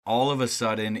All of a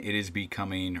sudden it is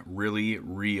becoming really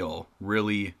real,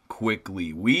 really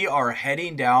quickly. We are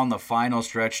heading down the final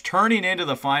stretch, turning into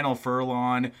the final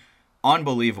furlong.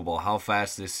 Unbelievable how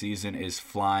fast this season is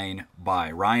flying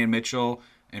by. Ryan Mitchell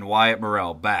and Wyatt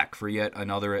Morrell back for yet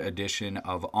another edition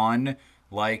of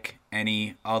Unlike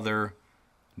Any Other,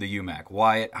 the UMAC.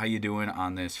 Wyatt, how you doing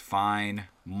on this fine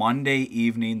Monday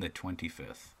evening, the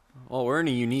 25th? Well, we're in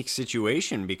a unique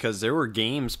situation because there were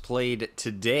games played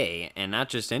today, and not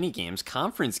just any games,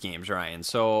 conference games, Ryan.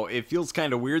 So it feels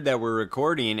kind of weird that we're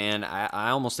recording, and I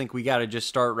almost think we got to just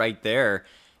start right there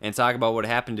and talk about what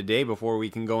happened today before we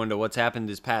can go into what's happened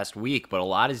this past week. But a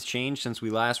lot has changed since we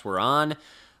last were on.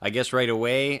 I guess right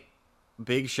away,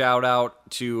 big shout out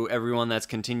to everyone that's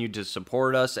continued to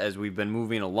support us as we've been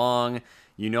moving along.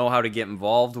 You know how to get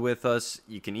involved with us.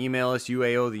 You can email us,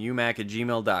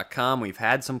 uaotheumac@gmail.com. We've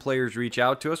had some players reach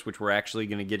out to us, which we're actually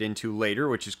going to get into later,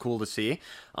 which is cool to see.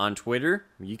 On Twitter,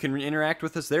 you can interact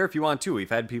with us there if you want to.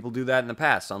 We've had people do that in the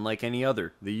past, unlike any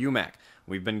other, the UMAC.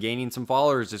 We've been gaining some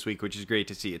followers this week, which is great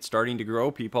to see. It's starting to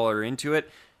grow. People are into it.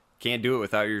 Can't do it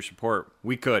without your support.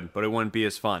 We could, but it wouldn't be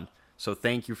as fun. So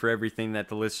thank you for everything that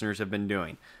the listeners have been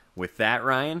doing. With that,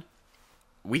 Ryan,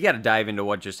 we got to dive into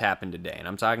what just happened today. And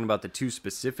I'm talking about the two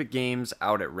specific games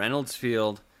out at Reynolds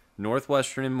Field,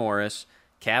 Northwestern and Morris.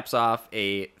 Caps off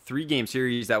a 3-game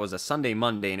series that was a Sunday,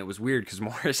 Monday, and it was weird because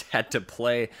Morris had to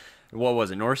play, what was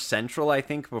it, North Central, I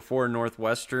think, before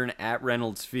Northwestern at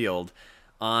Reynolds Field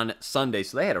on Sunday.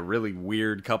 So they had a really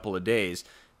weird couple of days.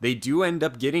 They do end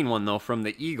up getting one, though, from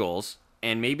the Eagles.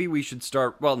 And maybe we should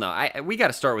start, well, no, we got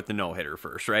to start with the no-hitter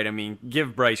first, right? I mean,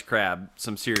 give Bryce Crabb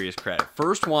some serious credit.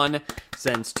 First one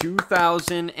since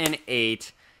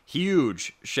 2008.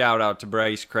 Huge shout-out to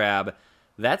Bryce Crabb.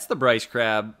 That's the Bryce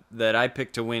Crabb that I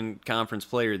picked to win Conference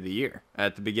Player of the Year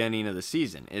at the beginning of the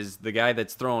season, is the guy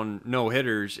that's throwing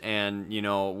no-hitters, and, you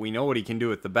know, we know what he can do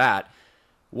with the bat.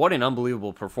 What an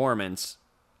unbelievable performance.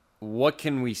 What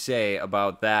can we say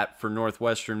about that for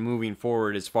Northwestern moving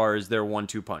forward as far as their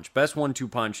 1-2 punch? Best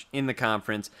 1-2 punch in the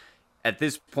conference. At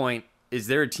this point, is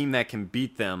there a team that can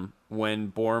beat them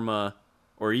when Borma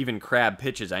or even Crabb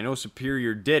pitches? I know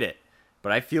Superior did it,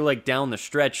 but I feel like down the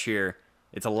stretch here,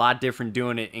 it's a lot different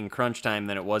doing it in crunch time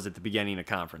than it was at the beginning of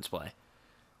conference play.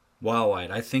 Wow, White.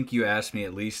 I think you asked me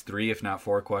at least 3, if not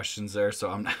 4 questions there,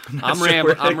 so I'm not I'm,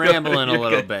 sure I'm rambling a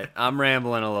little bit. I'm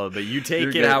rambling a little bit. You take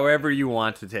it good. however you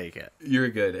want to take it. You're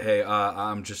good. Hey,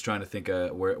 I'm just trying to think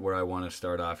where I want to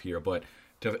start off here. But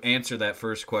to answer that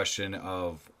first question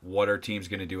of what our team's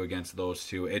going to do against those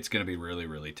two, it's going to be really,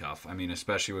 really tough. I mean,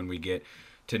 especially when we get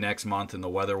to next month and the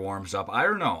weather warms up. I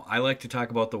don't know. I like to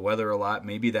talk about the weather a lot.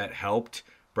 Maybe that helped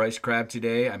Bryce Crabb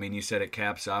today. I mean, you said it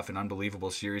caps off an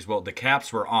unbelievable series. Well, the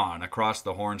caps were on across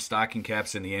the horn, stocking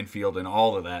caps in the infield and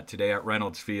all of that today at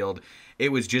Reynolds Field.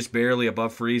 It was just barely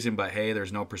above freezing, but hey,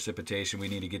 there's no precipitation. We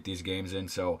need to get these games in.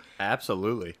 So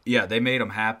absolutely. Yeah, they made them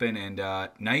happen, and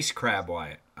nice Crabb,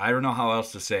 Wyatt. I don't know how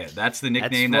else to say it. That's the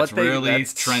nickname that's really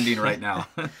trending right now.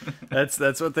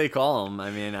 That's what they call him.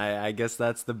 I mean, I guess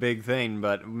that's the big thing.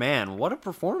 But, man, what a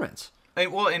performance.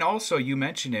 And also, you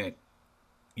mentioned it.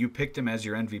 You picked him as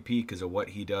your MVP because of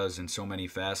what he does in so many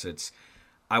facets.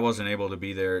 I wasn't able to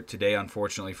be there today,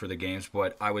 unfortunately, for the games,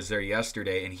 but I was there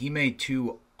yesterday, and he made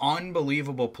 2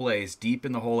 unbelievable plays deep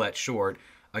in the hole at short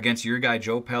against your guy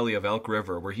Joe Pelly of Elk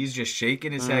River, where he's just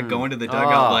shaking his head, going to the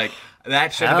dugout like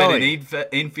that should have been an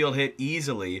infield hit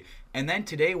easily. And then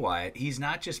today, Wyatt, he's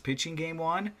not just pitching game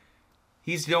 1.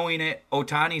 He's doing it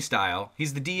Ohtani style.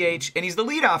 He's the DH, and he's the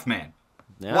leadoff man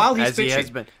while he's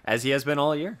pitching. As he has been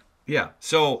all year. Yeah,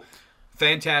 so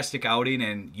fantastic outing,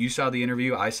 and you saw the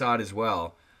interview. I saw it as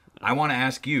well. I want to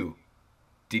ask you,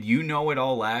 did you know it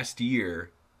all last year?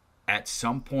 At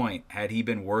some point, had he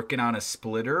been working on a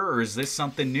splitter, or is this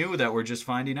something new that we're just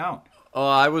finding out? Oh,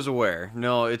 I was aware.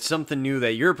 No, it's something new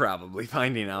that you're probably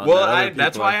finding out. Well,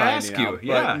 that's why I asked you.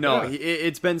 Yeah, no, yeah.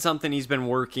 It's been something he's been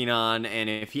working on, and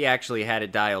if he actually had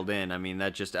it dialed in, I mean,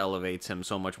 that just elevates him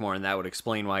so much more, and that would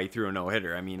explain why he threw a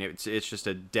no-hitter. I mean, it's just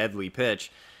a deadly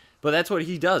pitch. But that's what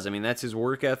he does. I mean, that's his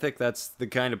work ethic. That's the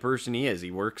kind of person he is.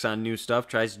 He works on new stuff,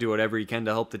 tries to do whatever he can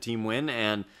to help the team win,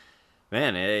 and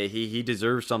man, he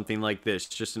deserves something like this.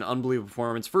 Just an unbelievable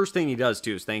performance. First thing he does,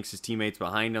 too, is thanks his teammates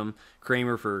behind him.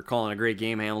 Kramer for calling a great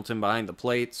game, Hamilton behind the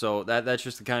plate. So that's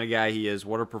just the kind of guy he is.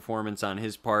 What a performance on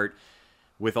his part.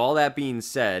 With all that being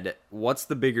said, what's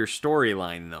the bigger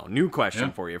storyline, though? New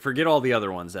question for you. Forget all the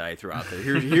other ones that I threw out there.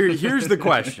 Here's the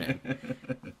question.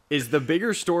 Is the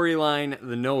bigger storyline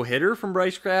the no-hitter from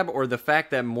Bryce Crabb or the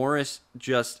fact that Morris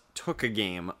just took a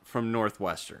game from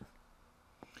Northwestern?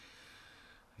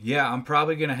 Yeah, I'm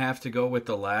probably going to have to go with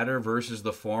the latter versus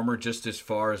the former, just as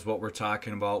far as what we're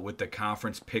talking about with the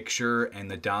conference picture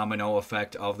and the domino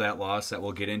effect of that loss that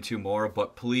we'll get into more.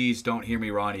 But please don't hear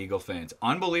me wrong, Eagle fans.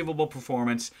 Unbelievable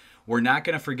performance. We're not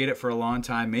going to forget it for a long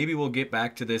time. Maybe we'll get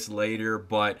back to this later,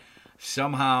 but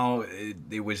somehow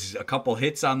it was a couple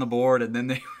hits on the board and then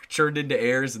they turned into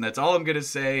errors, and that's all I'm going to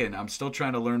say. And I'm still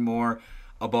trying to learn more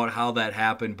about how that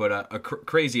happened, but a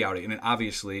crazy outing. And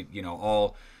obviously,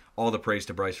 all the praise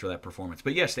to Bryce for that performance.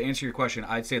 But yes, to answer your question,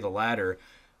 I'd say the latter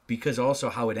because also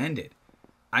how it ended.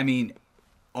 I mean,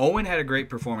 Owen had a great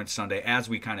performance Sunday, as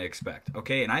we kind of expect,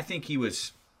 okay? And I think he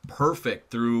was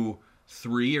perfect through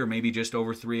 3 or maybe just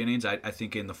over 3 innings. I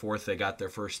think in the 4th they got their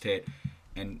first hit,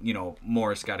 and,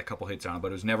 Morris got a couple hits on him, but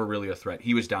it was never really a threat.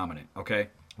 He was dominant, okay?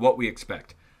 What we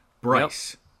expect.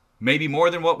 Bryce, maybe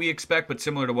more than what we expect, but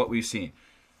similar to what we've seen.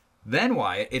 Then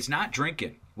Wyatt, it's not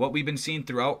drinking. What we've been seeing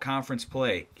throughout conference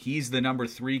play, he's the number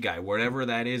 3 guy, whatever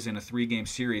that is in a 3-game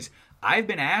series. I've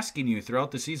been asking you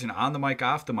throughout the season, on the mic,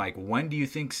 off the mic, when do you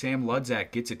think Sam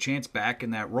Ludzak gets a chance back in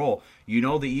that role?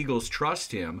 The Eagles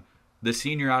trust him. The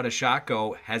senior out of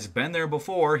Shotco has been there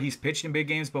before. He's pitched in big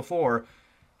games before.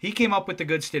 He came up with the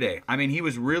goods today. I mean, he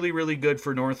was really, really good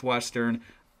for Northwestern.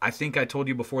 I think I told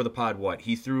you before the pod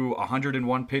he threw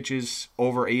 101 pitches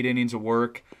over 8 innings of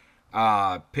work.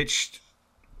 Pitched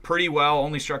pretty well,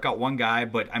 only struck out 1 guy,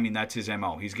 but I mean, that's his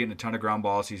MO. He's getting a ton of ground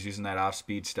balls. He's using that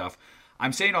off-speed stuff.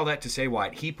 I'm saying all that to say,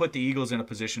 Wyatt, he put the Eagles in a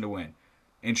position to win.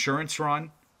 Insurance run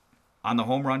on the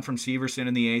home run from Severson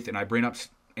in the 8th, and I bring up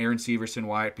Aaron Severson,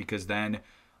 Wyatt, because then,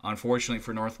 unfortunately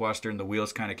for Northwestern, the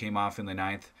wheels kind of came off in the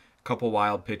 9th. Couple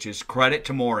wild pitches. Credit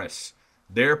to Morris.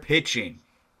 Their pitching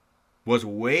was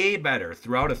way better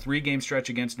throughout a 3-game stretch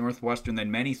against Northwestern than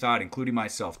many thought, including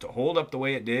myself. To hold up the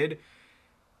way it did,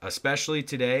 especially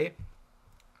today,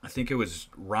 I think it was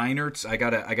Reinertz. I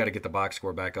gotta get the box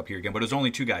score back up here again, but it was only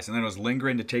 2 guys, and then it was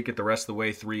Lindgren to take it the rest of the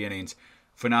way, 3 innings.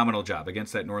 Phenomenal job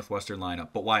against that Northwestern lineup.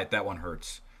 But Wyatt, that one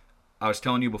hurts. I was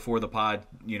telling you before the pod,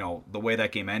 the way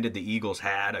that game ended, the Eagles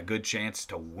had a good chance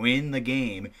to win the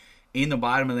game in the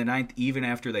bottom of the 9th, even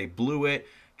after they blew it,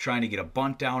 trying to get a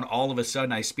bunt down. All of a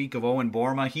sudden, I speak of Owen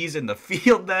Borma. He's in the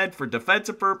field then for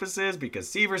defensive purposes because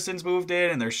Severson's moved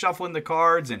in and they're shuffling the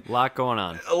cards. And a lot going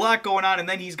on. And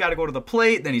then he's got to go to the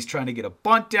plate. Then he's trying to get a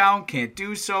bunt down. Can't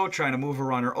do so. Trying to move a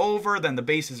runner over. Then the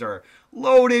bases are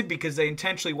loaded because they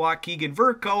intentionally walk Keegan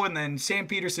Verko. And then Sam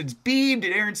Peterson's beamed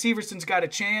and Aaron Severson's got a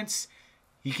chance.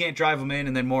 He can't drive him in,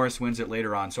 and then Morris wins it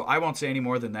later on. So I won't say any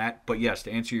more than that. But yes,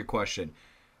 to answer your question,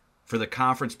 for the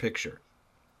conference picture,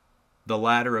 the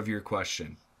latter of your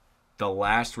question, the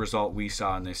last result we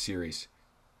saw in this series,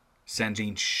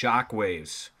 sending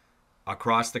shockwaves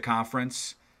across the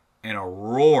conference and a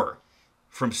roar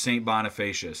from St.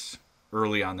 Bonifacius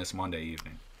early on this Monday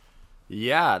evening.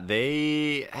 Yeah,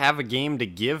 they have a game to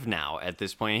give now at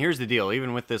this point. And here's the deal.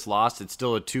 Even with this loss, it's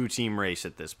still a 2-team race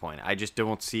at this point. I just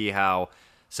don't see how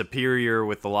Superior,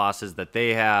 with the losses that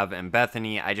they have, and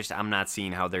Bethany, I'm not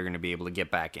seeing how they're going to be able to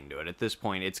get back into it. At this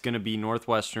point, it's going to be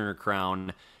Northwestern or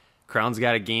Crown. Crown's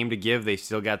got a game to give. They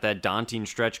still got that daunting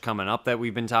stretch coming up that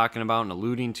we've been talking about and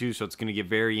alluding to, so it's going to get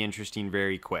very interesting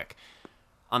very quick.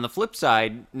 On the flip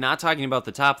side, not talking about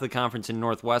the top of the conference in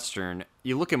Northwestern,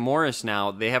 you look at Morris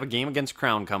now, they have a game against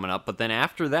Crown coming up, but then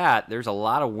after that, there's a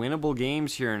lot of winnable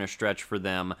games here in a stretch for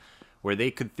them where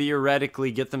they could theoretically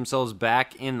get themselves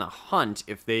back in the hunt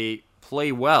if they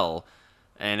play well.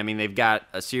 And, I mean, they've got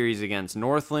a series against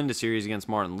Northland, a series against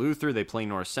Martin Luther. They play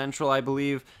North Central, I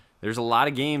believe. There's a lot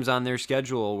of games on their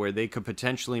schedule where they could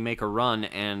potentially make a run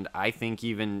and I think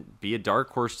even be a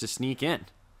dark horse to sneak in.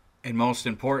 And most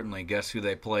importantly, guess who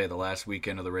they play the last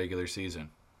weekend of the regular season?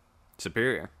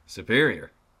 Superior. So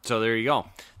there you go.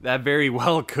 That very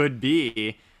well could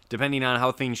be, depending on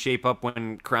how things shape up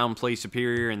when Crown plays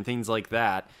Superior and things like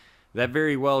that, that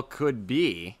very well could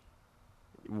be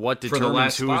what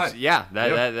determines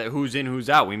who's in, who's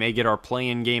out. We may get our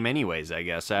play-in game anyways, I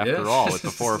guess, after all, with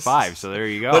the 4 or 5. So there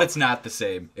you go. But it's not the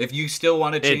same. If you still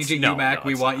want to change UMAC,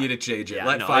 we want you to change it. Yeah,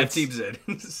 Let 5 teams in.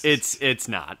 It's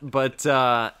not. But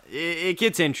it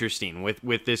gets interesting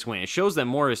with this win. It shows that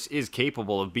Morris is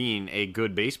capable of being a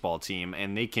good baseball team,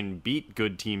 and they can beat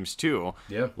good teams too,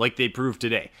 like they proved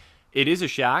today. It is a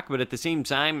shock, but at the same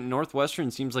time,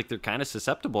 Northwestern seems like they're kind of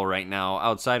susceptible right now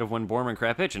outside of when Borman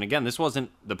crap pitch. And again, this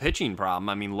wasn't the pitching problem.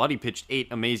 I mean, Luddy pitched 8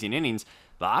 amazing innings.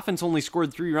 The offense only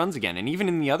scored 3 runs again. And even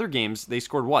in the other games, they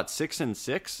scored, 6 and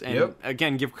 6? And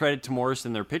again, give credit to Morris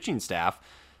and their pitching staff.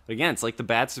 But again, it's like the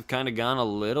bats have kind of gone a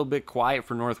little bit quiet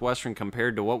for Northwestern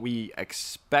compared to what we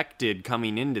expected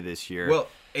coming into this year. Well,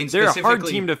 and they're a hard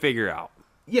team to figure out.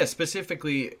 Yeah,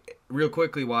 specifically real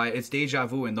quickly, why it's deja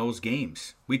vu in those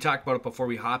games. We talked about it before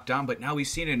we hopped on, but now we've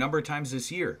seen it a number of times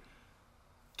this year.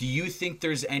 Do you think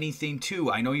there's anything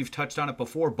to? I know you've touched on it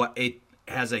before, but it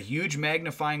has a huge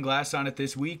magnifying glass on it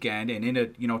this weekend, and in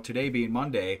it, today being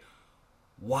Monday,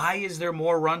 why is there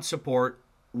more run support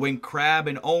when Crab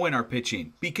and Owen are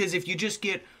pitching? Because if you just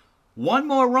get one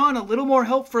more run, a little more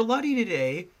help for Luddy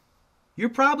today, you're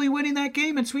probably winning that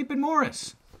game and sweeping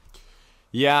Morris.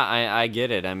 Yeah, I get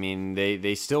it. I mean,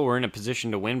 they still were in a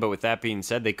position to win, but with that being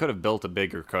said, they could have built a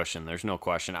bigger cushion. There's no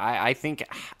question. I think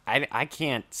I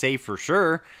can't say for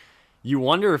sure. You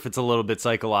wonder if it's a little bit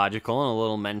psychological and a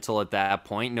little mental at that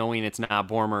point, knowing it's not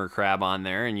Bormer or Crab on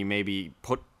there, and you maybe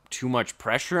put too much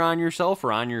pressure on yourself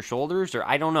or on your shoulders, or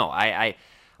I don't know. I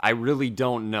really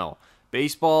don't know.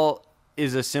 Baseball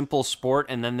is a simple sport,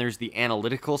 and then there's the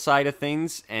analytical side of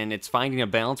things, and it's finding a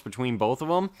balance between both of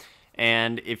them.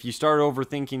 And if you start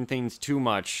overthinking things too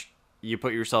much, you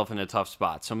put yourself in a tough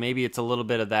spot. So maybe it's a little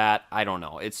bit of that. I don't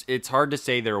know. It's hard to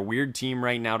say. They're a weird team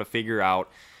right now to figure out.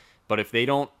 But if they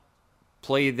don't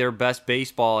play their best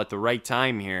baseball at the right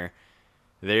time here,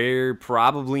 they're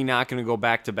probably not going to go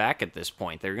back-to-back at this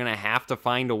point. They're going to have to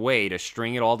find a way to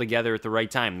string it all together at the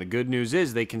right time. The good news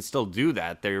is they can still do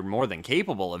that. They're more than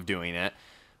capable of doing it.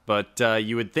 But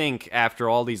you would think after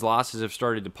all these losses have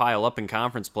started to pile up in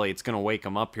conference play, it's going to wake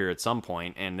them up here at some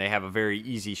point, and they have a very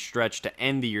easy stretch to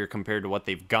end the year compared to what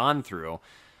they've gone through.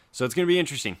 So it's going to be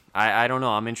interesting. I don't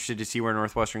know. I'm interested to see where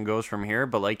Northwestern goes from here.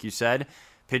 But like you said,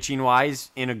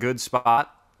 pitching-wise, in a good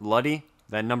spot. Luddy,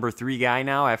 that number 3 guy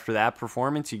now, after that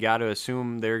performance, you got to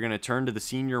assume they're going to turn to the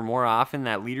senior more often,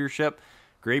 that leadership.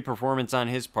 Great performance on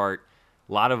his part.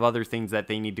 A lot of other things that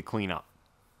they need to clean up.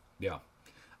 Yeah.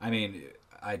 I mean,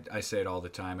 I say it all the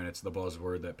time, and it's the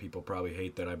buzzword that people probably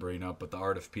hate that I bring up, but the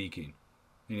art of peaking.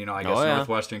 And, I guess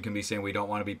Northwestern can be saying we don't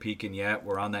want to be peaking yet.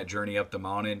 We're on that journey up the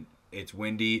mountain. It's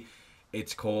windy.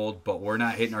 It's cold, but we're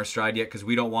not hitting our stride yet because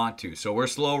we don't want to. So we're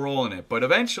slow rolling it. But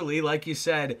eventually, like you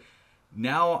said,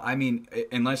 now, I mean,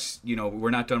 unless, we're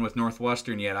not done with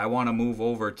Northwestern yet, I want to move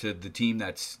over to the team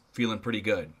that's feeling pretty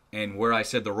good and where I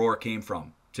said the roar came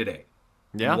from today.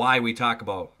 Yeah. And why we talk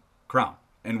about Crown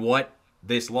and what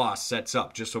this loss sets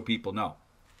up, just so people know.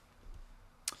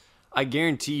 I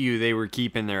guarantee you they were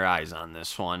keeping their eyes on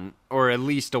this one, or at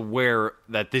least aware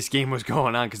that this game was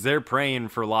going on, because they're praying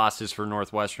for losses for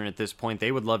Northwestern at this point.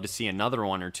 They would love to see another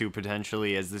one or two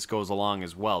potentially as this goes along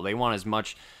as well. They want as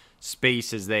much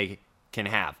space as they can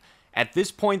have. At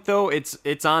this point, though,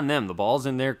 it's on them. The ball's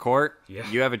in their court. Yeah.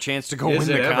 You have a chance to go win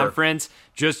the conference.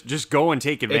 Just go and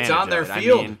take advantage of it. It's on their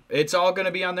field. It's all going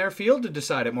to be on their field to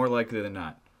decide it, more likely than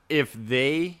not. If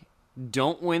they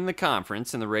don't win the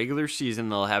conference in the regular season,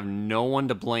 they'll have no one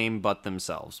to blame but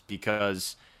themselves,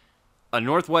 because a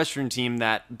Northwestern team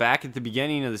that back at the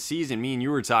beginning of the season, me and you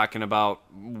were talking about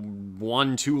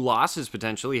 1-2 losses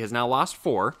potentially, has now lost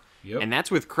 4. Yep. And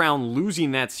that's with Crown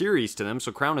losing that series to them.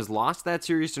 So Crown has lost that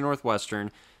series to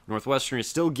Northwestern. Northwestern is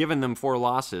still giving them 4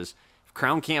 losses. If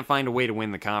Crown can't find a way to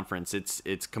win the conference,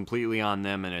 it's completely on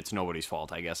them, and it's nobody's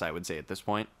fault, I guess I would say at this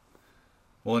point.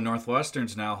 Well,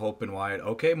 Northwestern's now hoping, Wyatt,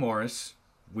 okay, Morris,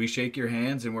 we shake your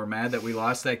hands and we're mad that we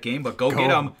lost that game, but go get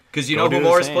them, because you know who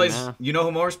Morris plays. Yeah. You know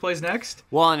who Morris plays next?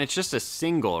 Well, and it's just a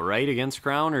single, right, against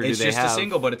Crown, or it's just a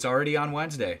single, but it's already on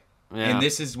Wednesday. Yeah. And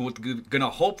this is going to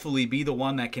hopefully be the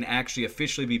one that can actually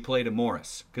officially be played at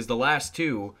Morris, because the last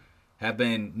 2 have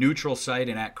been neutral site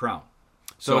and at Crown.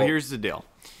 So here's the deal.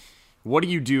 What do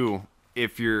you do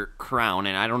if you're Crown?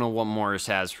 And I don't know what Morris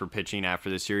has for pitching after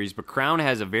the series, but Crown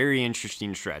has a very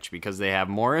interesting stretch because they have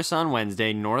Morris on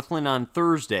Wednesday, Northland on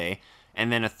Thursday,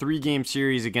 and then a 3-game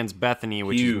series against Bethany,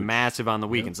 which is massive on the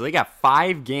weekend. Yep. So they got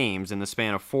 5 games in the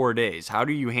span of 4 days. How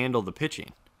do you handle the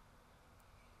pitching?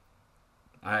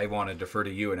 I want to defer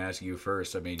to you and ask you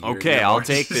first. I mean, I'll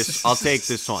take this. I'll take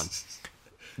this one.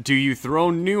 Do you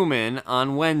throw Newman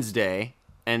on Wednesday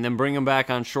and then bring him back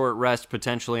on short rest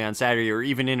potentially on Saturday, or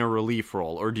even in a relief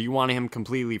role, or do you want him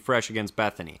completely fresh against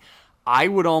Bethany? I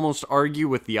would almost argue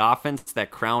with the offense that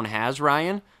Crown has,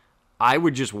 Ryan. I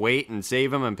would just wait and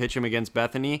save him and pitch him against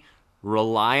Bethany.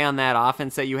 Rely on that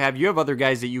offense that you have. You have other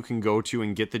guys that you can go to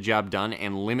and get the job done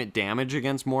and limit damage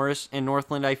against Morris and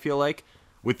Northland, I feel like.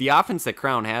 With the offense that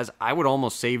Crown has, I would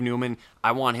almost save Newman.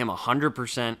 I want him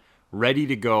 100% ready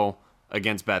to go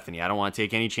against Bethany. I don't want to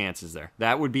take any chances there.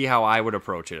 That would be how I would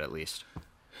approach it, at least.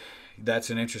 That's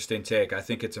an interesting take. I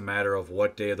think it's a matter of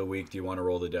what day of the week do you want to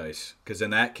roll the dice. Because in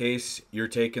that case, you're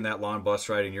taking that long bus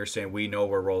ride and you're saying, we know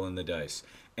we're rolling the dice.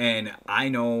 And I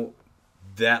know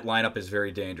That lineup is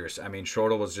very dangerous. I mean,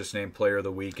 Schroeder was just named Player of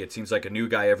the Week. It seems like a new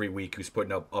guy every week who's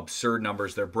putting up absurd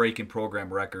numbers. They're breaking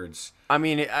program records. I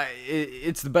mean,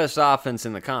 it's the best offense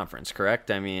in the conference, correct?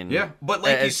 I mean, yeah. But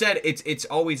like you said, it's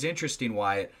always interesting,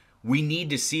 Wyatt. I need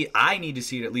to see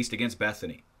it at least against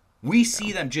Bethany. We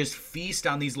see them just feast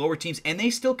on these lower teams, and they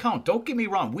still count. Don't get me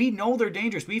wrong. We know they're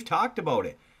dangerous. We've talked about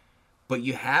it. But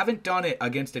you haven't done it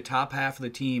against the top half of the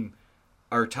team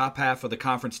or top half of the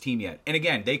conference team yet. And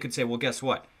again, they could say, well, guess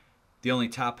what? The only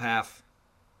top half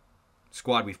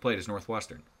squad we've played is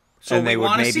Northwestern. So we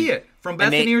want to see it from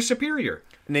Bethany or Superior.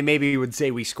 And they maybe would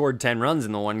say we scored 10 runs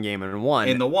in the one game and won.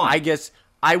 In the one. I guess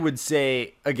I would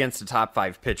say against a top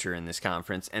 5 pitcher in this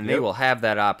conference, and they will have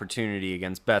that opportunity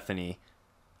against Bethany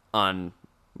on,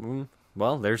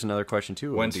 well, there's another question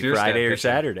too. Will it be Friday or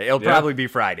Saturday? It'll probably be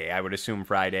Friday. I would assume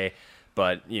Friday.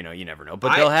 But, you never know.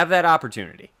 But they'll have that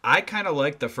opportunity. I kind of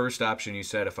like the first option you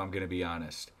said, if I'm going to be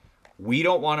honest. We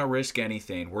don't want to risk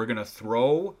anything. We're going to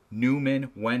throw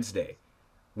Newman Wednesday.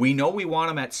 We know we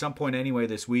want him at some point anyway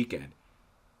this weekend.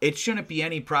 It shouldn't be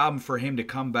any problem for him to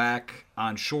come back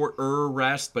on shorter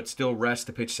rest, but still rest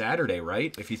to pitch Saturday,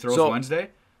 right? If he throws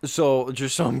Wednesday? So,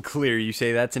 just so I'm clear, you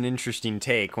say that's an interesting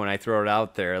take when I throw it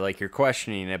out there, like you're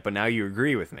questioning it, but now you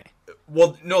agree with me.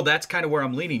 Well, no, that's kind of where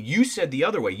I'm leaning. You said the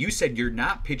other way. You said you're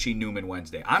not pitching Newman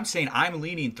Wednesday. I'm saying I'm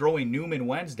leaning throwing Newman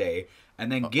Wednesday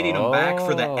and then getting him back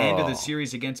for the end of the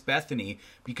series against Bethany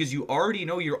because you already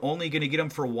know you're only going to get him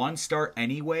for one start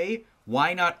anyway.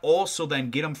 Why not also then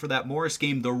get him for that Morris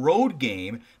game, the road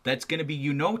game, that's going to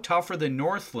be, tougher than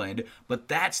Northland, but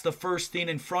that's the first thing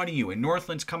in front of you. And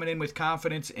Northland's coming in with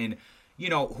confidence and,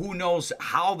 who knows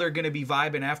how they're going to be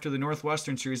vibing after the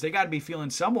Northwestern series. They got to be feeling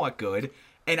somewhat good.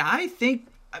 And I think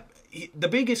the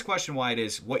biggest question, Wyatt,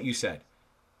 is what you said.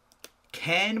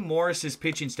 Can Morris's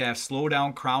pitching staff slow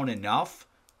down Crown enough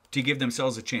to give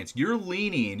themselves a chance? You're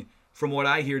leaning, from what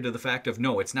I hear, to the fact of,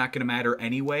 no, it's not going to matter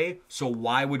anyway, so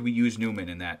why would we use Newman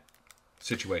in that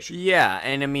situation? Yeah,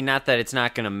 and I mean, not that it's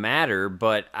not going to matter,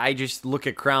 but I just look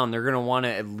at Crown. They're going to want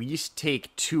to at least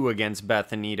take 2 against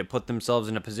Bethany to put themselves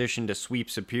in a position to sweep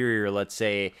Superior, let's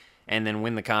say, and then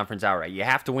win the conference outright. You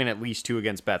have to win at least 2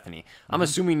 against Bethany. I'm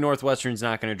assuming Northwestern's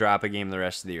not going to drop a game the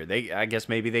rest of the year. I guess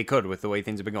maybe they could with the way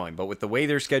things have been going, but with the way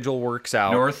their schedule works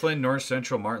out, Northland, North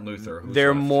Central, Martin Luther,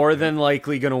 they're more than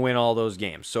likely going to win all those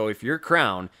games. So if you're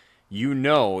Crown,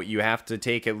 you have to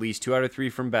take at least 2 out of 3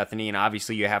 from Bethany, and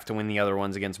obviously you have to win the other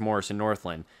ones against Morris and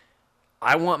Northland.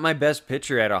 I want my best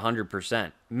pitcher at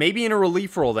 100%. Maybe in a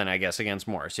relief role then, I guess, against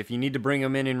Morris. If you need to bring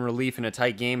him in relief in a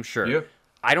tight game, sure. Yeah.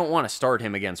 I don't want to start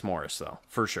him against Morris, though,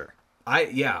 for sure. I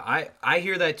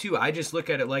hear that, too. I just look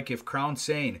at it like if Crown's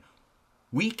saying,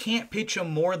 we can't pitch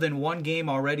him more than one game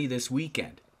already this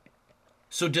weekend.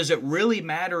 So does it really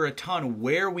matter a ton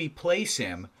where we place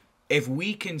him if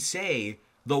we can say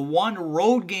the one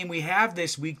road game we have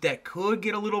this week that could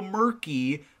get a little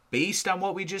murky based on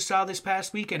what we just saw this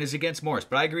past weekend is against Morris?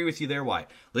 But I agree with you there,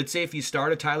 Wyatt. Let's say if you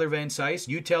start a Tyler Van Cise,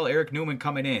 you tell Eric Newman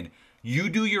coming in, you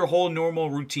do your whole normal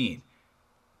routine.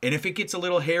 And if it gets a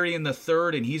little hairy in the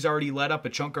third and he's already let up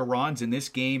a chunk of runs and this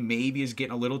game maybe is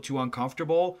getting a little too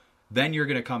uncomfortable, then you're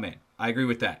going to come in. I agree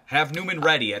with that. Have Newman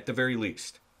ready at the very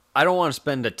least. I don't want to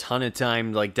spend a ton of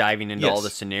time diving into all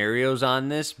the scenarios on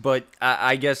this, but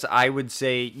I guess I would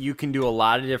say you can do a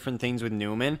lot of different things with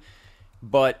Newman.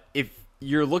 But if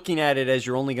you're looking at it as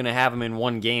you're only going to have him in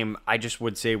one game, I just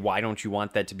would say, why don't you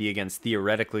want that to be against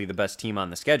theoretically the best team on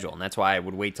the schedule? And that's why I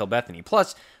would wait till Bethany.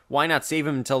 Plus, why not save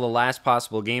him until the last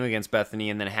possible game against Bethany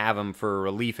and then have him for a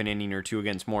relief an inning or 2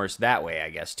 against Morris that way, I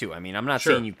guess, too. I mean, I'm not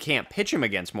saying you can't pitch him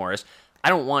against Morris. I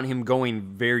don't want him going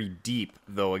very deep,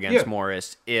 though, against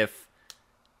Morris if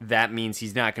that means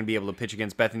he's not going to be able to pitch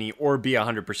against Bethany or be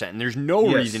 100%. And there's no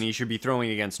reason he should be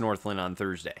throwing against Northland on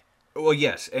Thursday. Well,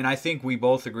 yes, and I think we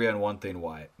both agree on one thing,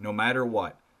 Wyatt. No matter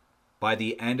what, by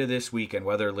the end of this weekend,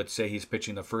 whether, let's say, he's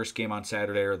pitching the first game on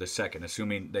Saturday or the second,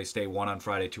 assuming they stay 1 on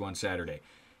Friday, 2 on Saturday,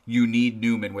 you need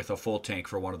Newman with a full tank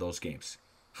for one of those games.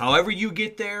 However you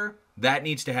get there, that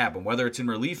needs to happen, whether it's in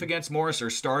relief against Morris or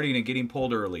starting and getting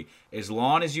pulled early. As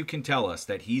long as you can tell us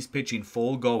that he's pitching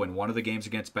full go in one of the games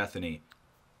against Bethany,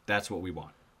 that's what we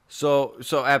want. So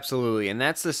absolutely, and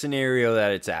that's the scenario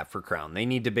that it's at for Crown. They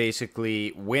need to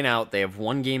basically win out. They have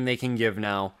one game they can give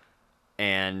now,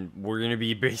 and we're going to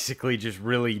be basically just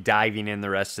really diving in the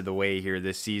rest of the way here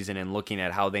this season and looking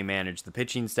at how they manage the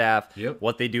pitching staff,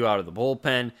 what they do out of the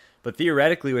bullpen. But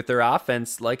theoretically, with their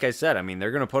offense, like I said, I mean, they're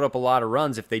going to put up a lot of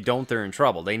runs. If they don't, they're in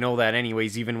trouble. They know that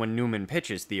anyways, even when Newman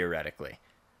pitches, theoretically.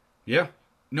 Yeah.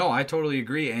 No, I totally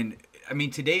agree. And, I mean,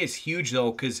 today is huge,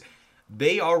 though, because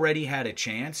they already had a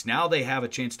chance. Now they have a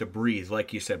chance to breathe,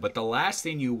 like you said. But the last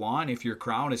thing you want if your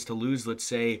Crown is to lose, let's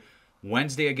say,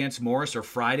 Wednesday against Morris or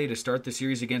Friday to start the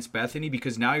series against Bethany,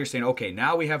 because now you're saying, okay,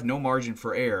 now we have no margin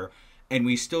for error, and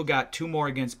we still got 2 more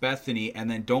against Bethany, and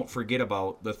then don't forget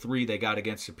about the 3 they got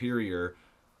against Superior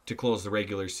to close the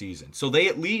regular season. So they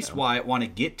at least want to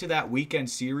get to that weekend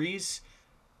series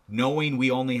knowing we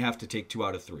only have to take 2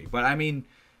 out of 3. But, I mean,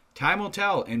 time will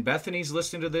tell. And Bethany's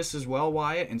listening to this as well,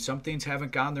 Wyatt, and some things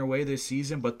haven't gone their way this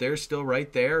season, but they're still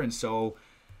right there. And so,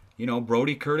 you know,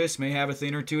 Brody Curtis may have a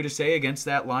thing or two to say against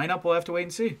that lineup. We'll have to wait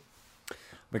and see.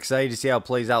 I'm excited to see how it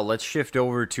plays out. Let's shift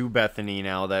over to Bethany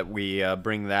now that we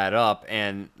bring that up.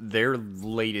 And their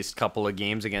latest couple of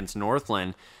games against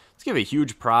Northland, let's give a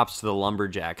huge props to the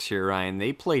Lumberjacks here, Ryan.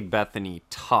 They played Bethany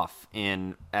tough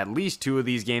in at least 2 of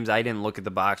these games. I didn't look at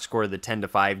the box score of the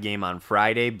 10-5 game on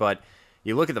Friday, but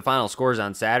you look at the final scores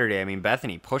on Saturday. I mean,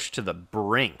 Bethany pushed to the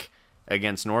brink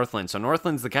against Northland. So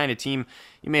Northland's the kind of team,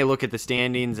 you may look at the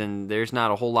standings and there's not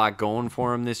a whole lot going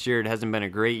for them this year. It hasn't been a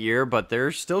great year, but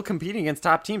they're still competing against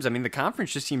top teams. I mean, the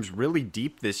conference just seems really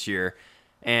deep this year.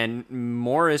 And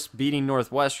Morris beating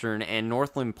Northwestern and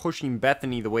Northland pushing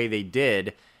Bethany the way they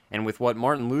did, and with what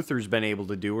Martin Luther's been able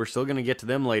to do, we're still going to get to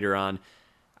them later on.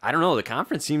 I don't know. The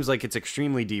conference seems like it's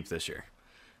extremely deep this year.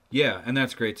 Yeah, and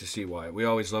that's great to see, Wyatt. We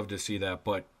always love to see that,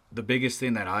 but the biggest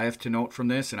thing that I have to note from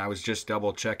this, and I was just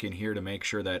double-checking here to make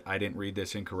sure that I didn't read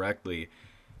this incorrectly,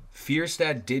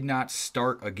 Fierstad did not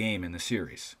start a game in the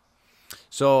series.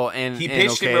 So he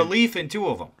pitched in relief in 2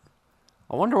 of them.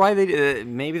 I wonder why they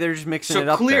maybe they're just mixing it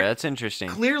up there. That's interesting.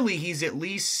 Clearly, he's at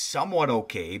least somewhat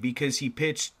okay because he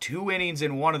pitched 2 innings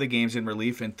in one of the games in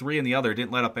relief and 3 in the other.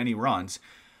 Didn't let up any runs.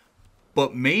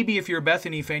 But maybe if you're a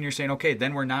Bethany fan, you're saying, okay,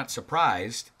 then we're not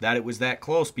surprised that it was that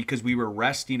close because we were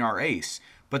resting our ace.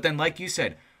 But then, like you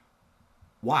said,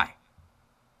 why?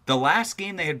 The last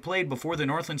game they had played before the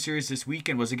Northland series this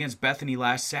weekend was against Bethany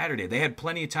last Saturday. They had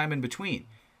plenty of time in between.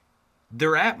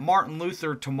 They're at Martin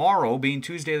Luther tomorrow, being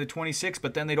Tuesday the 26th,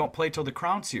 but then they don't play till the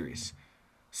Crown Series.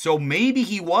 So maybe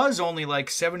he was only like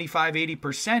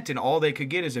 75-80%, and all they could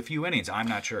get is a few innings. I'm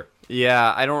not sure.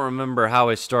 Yeah, I don't remember how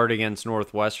his start against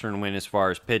Northwestern went as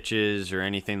far as pitches or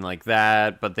anything like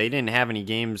that, but they didn't have any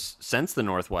games since the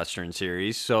Northwestern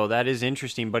series, so that is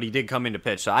interesting, but he did come into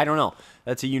pitch, so I don't know.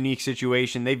 That's a unique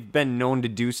situation. They've been known to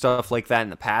do stuff like that in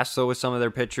the past, though, with some of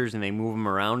their pitchers, and they move them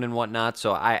around and whatnot,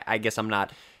 so I guess I'm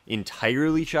not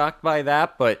entirely shocked by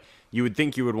that, but you would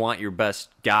think you would want your best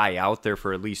guy out there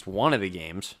for at least one of the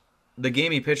games. The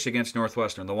game he pitched against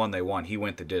Northwestern, the one they won, he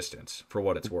went the distance, for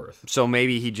what it's worth. So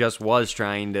maybe he just was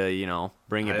trying to,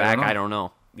 bring it back. I don't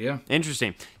know. Yeah.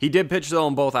 Interesting. He did pitch, though,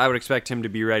 in both. I would expect him to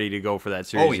be ready to go for that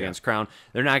series against Crown.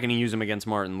 They're not going to use him against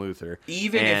Martin Luther.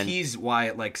 Even if he's,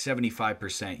 at like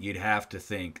 75%, you'd have to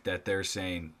think that they're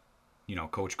saying,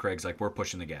 Coach Craig's like, we're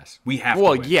pushing the gas. We have to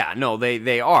win. Well, yeah, no,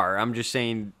 they are. I'm just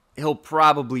saying he'll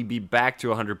probably be back to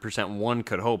 100%, one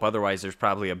could hope. Otherwise, there's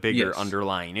probably a bigger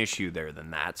underlying issue there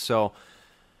than that. So,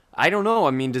 I don't know.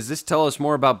 I mean, does this tell us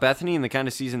more about Bethany and the kind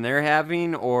of season they're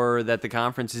having, or that the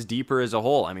conference is deeper as a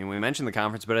whole? I mean, we mentioned the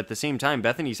conference, but at the same time,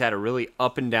 Bethany's had a really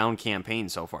up-and-down campaign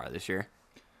so far this year.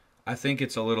 I think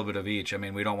it's a little bit of each. I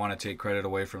mean, we don't want to take credit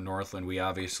away from Northland. We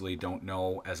obviously don't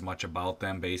know as much about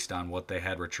them based on what they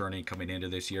had returning coming into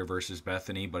this year versus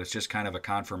Bethany, but it's just kind of a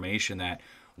confirmation that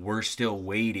we're still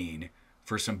waiting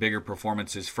for some bigger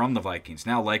performances from the Vikings.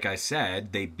 Now, like I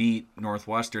said, they beat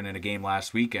Northwestern in a game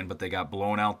last weekend, but they got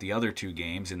blown out the other 2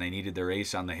 games, and they needed their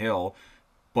ace on the hill.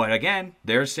 But again,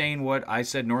 they're saying what I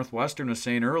said Northwestern was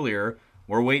saying earlier.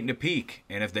 We're waiting to peak.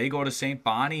 And if they go to St.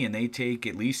 Bonnie and they take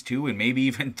at least 2 and maybe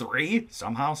even 3,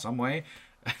 somehow, some way,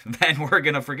 then we're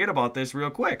going to forget about this real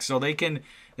quick. So they can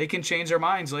change their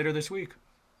minds later this week.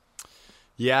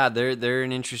 Yeah, they're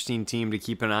an interesting team to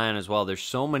keep an eye on as well. There's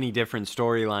so many different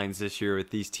storylines this year with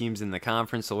these teams in the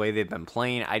conference, the way they've been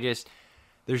playing.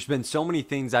 There's been so many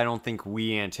things I don't think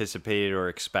we anticipated or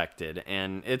expected,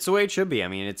 and it's the way it should be. I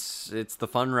mean, it's the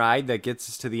fun ride that gets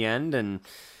us to the end, and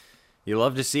you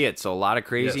love to see it. So a lot of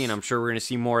crazy, and I'm sure we're going to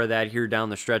see more of that here down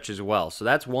the stretch as well. So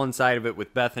that's one side of it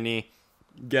with Bethany.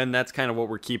 Again, that's kind of what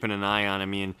we're keeping an eye on. I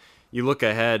mean, you look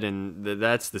ahead, and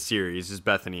that's the series, is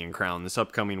Bethany and Crown this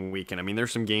upcoming weekend. I mean,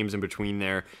 there's some games in between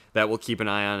there that we'll keep an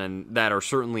eye on, and that are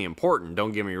certainly important.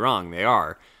 Don't get me wrong, they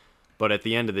are. But at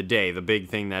the end of the day, the big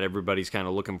thing that everybody's kind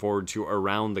of looking forward to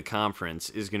around the conference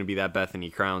is going to be that Bethany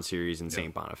Crown series in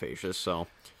St. Bonifacius. So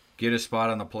get a spot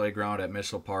on the playground at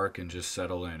Missile Park and just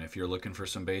settle in. If you're looking for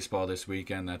some baseball this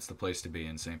weekend, that's the place to be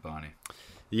in St. Bonnie.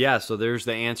 Yeah, so there's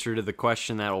the answer to the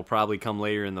question that will probably come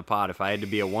later in the pod. If I had to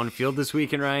be at one field this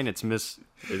weekend, Ryan,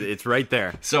 it's right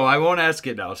there. So I won't ask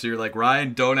it now. So you're like,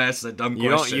 Ryan, don't ask the dumb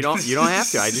question. You don't have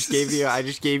to. I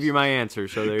just gave you my answer.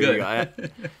 So there you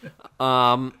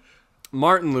go.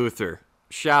 Martin Luther,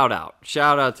 shout out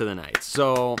to the Knights.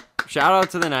 So shout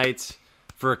out to the Knights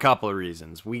for a couple of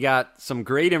reasons. We got some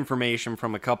great information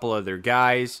from a couple of their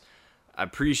guys. I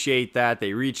appreciate that.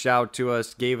 They reached out to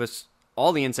us, gave us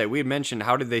all the insight. We had mentioned,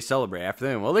 how did they celebrate after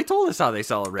them? Well, they told us how they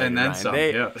celebrated. And then Ryan. some,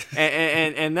 yeah.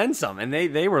 and then some. And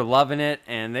they were loving it,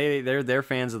 and they're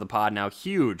fans of the pod now.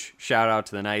 Huge shout out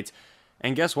to the Knights.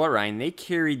 And guess what, Ryan? They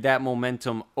carried that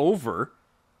momentum over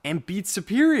and beat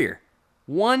Superior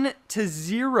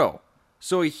 1-0.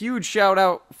 So a huge shout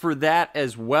out for that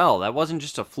as well. That wasn't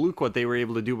just a fluke what they were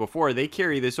able to do before. They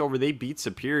carry this over. They beat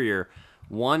Superior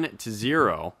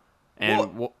 1-0.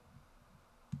 And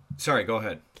sorry, go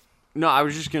ahead. No, I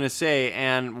was just going to say,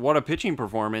 and what a pitching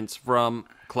performance from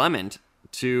Clement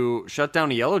to shut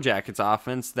down a Yellow Jackets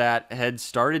offense that had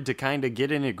started to kind of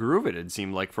get in a groove, it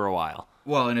seemed like, for a while.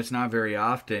 Well, and it's not very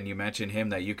often, you mentioned him,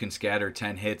 that you can scatter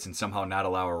 10 hits and somehow not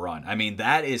allow a run. I mean,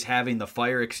 that is having the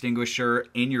fire extinguisher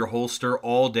in your holster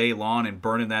all day long and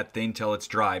burning that thing till it's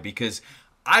dry, because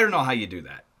I don't know how you do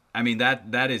that. I mean,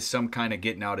 that is some kind of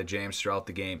getting out of jams throughout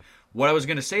the game. What I was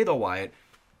going to say, though, Wyatt,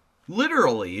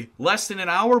 literally less than an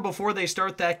hour before they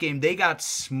start that game, they got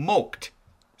smoked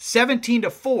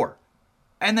 17-4.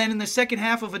 And then in the second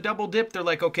half of a double dip, they're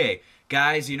like, okay,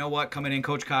 guys, you know what? Coming in,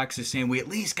 Coach Cox is saying we at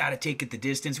least got to take it the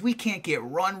distance. We can't get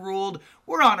run ruled.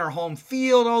 We're on our home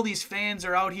field. All these fans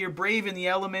are out here braving the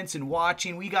elements and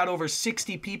watching. We got over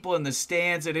 60 people in the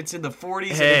stands, and it's in the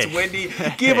 40s and it's windy.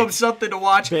 Give them something to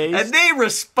watch. And they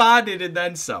responded and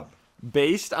then some.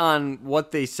 Based on what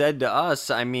they said to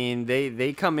us, I mean,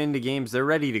 they come into games, they're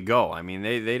ready to go. I mean,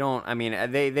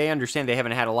 they understand they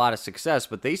haven't had a lot of success,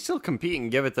 but they still compete and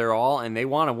give it their all, and they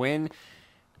want to win.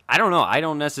 I don't know. I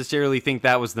don't necessarily think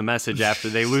that was the message after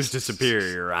they lose to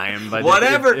Superior, Ryan. But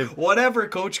whatever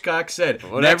Coach Cox said.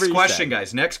 Next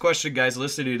question, guys.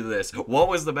 Listening to this, what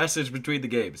was the message between the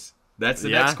games? That's the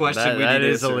next question. That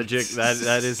is a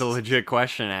legit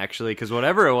question, actually, because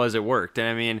whatever it was, it worked. And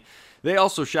I mean, they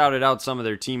also shouted out some of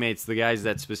their teammates, the guys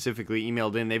that specifically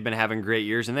emailed in. They've been having great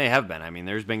years, and they have been. I mean,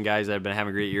 there's been guys that have been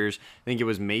having great years. I think it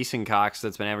was Mason Cox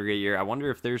that's been having a great year. I wonder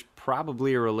if there's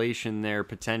probably a relation there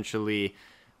potentially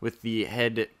with the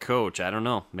head coach. I don't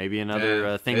know. Maybe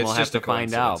another thing we'll have to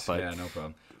find out. But yeah, no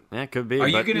problem. Yeah, it could be. Are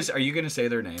you gonna say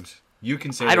their names? You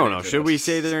can say. I don't know. Should we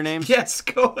say their names? Yes,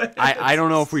 go ahead. I don't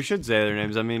know if we should say their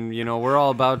names. I mean, you know, we're all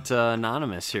about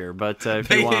anonymous here, but if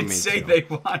you want me to. They didn't say they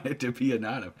wanted to be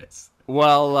anonymous.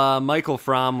 Well, Michael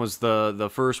Fromm was the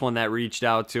first one that reached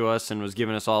out to us and was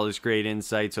giving us all this great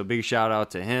insight, so big shout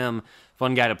out to him.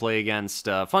 Fun guy to play against,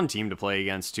 fun team to play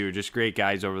against too, just great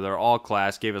guys over there, all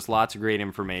class, gave us lots of great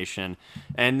information.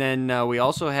 And then we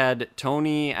also had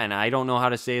Tony, and I don't know how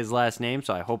to say his last name,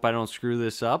 so I hope I don't screw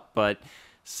this up, but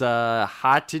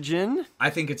Sahatijan? I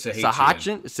think it's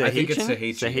Sahachian. I think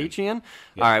it's Sahachian.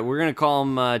 Yeah. All right, we're going to call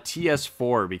him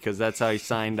TS4 because that's how he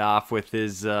signed off with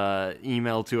his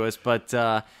email to us. But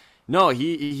no,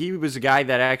 he was a guy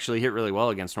that actually hit really well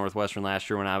against Northwestern last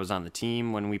year when I was on the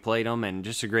team when we played him, and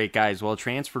just a great guy as well.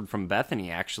 Transferred from Bethany,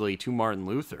 actually, to Martin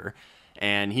Luther.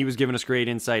 And he was giving us great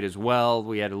insight as well.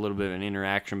 We had a little bit of an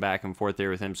interaction back and forth there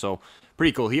with him, so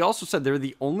pretty cool. He also said they're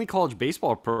the only college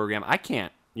baseball program. I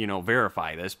can't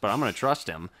verify this, but I'm going to trust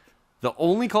him. The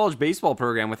only college baseball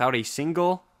program without a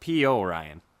single PO,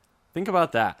 Ryan. Think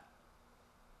about that.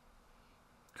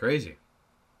 Crazy.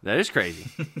 That is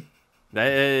crazy.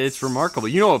 It's remarkable.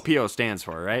 You know what PO stands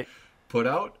for, right? Put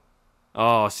out?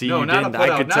 Oh, see, no, you not didn't. A put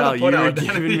I out, could not tell a you put were out.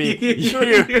 giving me.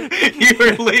 You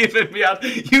were leaving me out.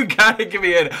 You gotta give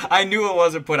me in. I knew it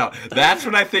wasn't put out. That's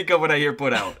what I think of when I hear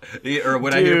put out, or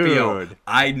when I hear PO.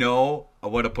 I know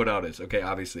what a put out is. Okay,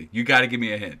 obviously, you gotta give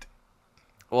me a hint.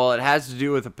 Well, it has to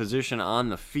do with a position on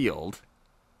the field.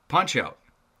 Punch out.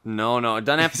 No, it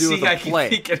doesn't have to do with a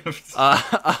play.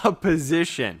 A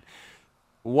position.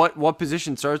 What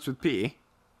position starts with P?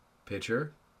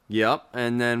 Pitcher. Yep,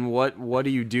 and then what do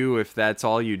you do if that's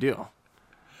all you do?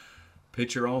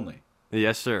 Pitcher only.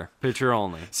 Yes, sir. Pitcher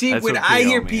only. See, when I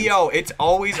hear PO, it's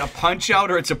always a punch out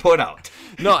or it's a put out.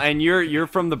 No, and you're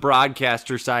from the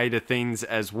broadcaster side of things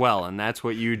as well, and that's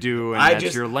what you do, and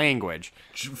that's your language.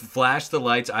 Flash the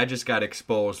lights. I just got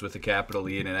exposed with a capital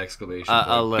E and an exclamation point.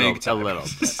 A little.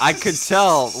 I could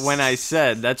tell when I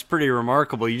said that's pretty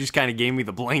remarkable. You just kind of gave me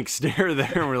the blank stare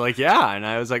there, and we're like, yeah. And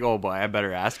I was like, oh boy, I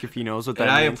better ask if he knows what that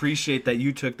means. And I appreciate that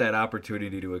you took that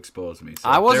opportunity to expose me. So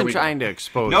I wasn't trying to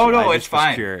expose. No, you. It's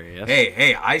fine. Curious. Hey,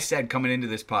 hey, I said coming into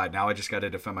this pod, now I just got to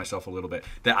defend myself a little bit,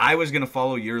 that I was going to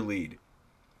follow your lead.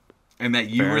 And that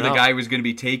you Fair were enough. the guy who was going to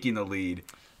be taking the lead.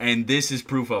 And this is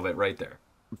proof of it right there.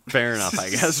 Fair enough, I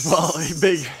guess. Well,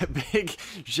 big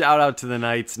shout out to the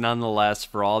Knights nonetheless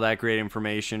for all that great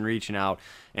information, reaching out,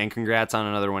 and congrats on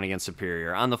another win against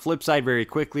Superior. On the flip side, very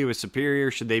quickly with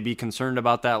Superior, should they be concerned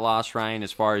about that loss, Ryan,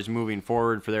 as far as moving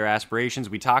forward for their aspirations?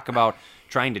 We talk about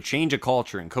trying to change a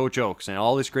culture and Coach Oaks and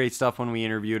all this great stuff when we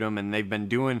interviewed them, and they've been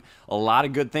doing a lot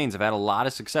of good things. They've had a lot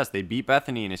of success. They beat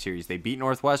Bethany in a series. They beat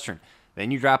Northwestern.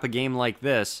 Then you drop a game like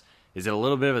this. Is it a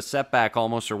little bit of a setback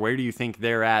almost, or where do you think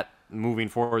they're at moving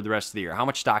forward the rest of the year? How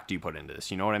much stock do you put into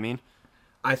this? You know what I mean?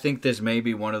 I think this may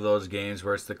be one of those games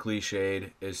where it's the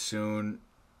cliched. As soon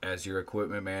as your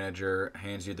equipment manager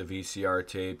hands you the VCR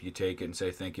tape, you take it and say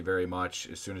thank you very much.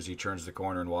 As soon as he turns the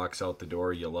corner and walks out the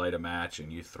door, you light a match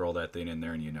and you throw that thing in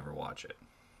there and you never watch it.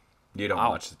 You don't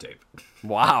watch the tape.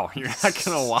 Wow, you're not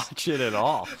going to watch it at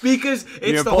all. Because it's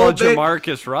You're the pulling whole bit.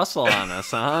 Jamarcus Russell on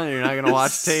us, huh? You're not going to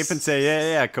watch tape and say,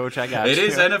 yeah, Coach, I got you. It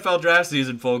is NFL draft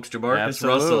season, folks. Jamarcus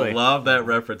Absolutely. Russell. Love that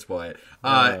reference, boy.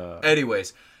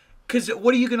 Anyways, because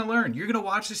what are you going to learn? You're going to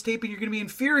watch this tape and you're going to be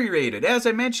infuriated. As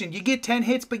I mentioned, you get 10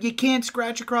 hits, but you can't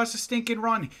scratch across a stinking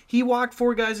run. He walked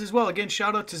 4 guys as well. Again,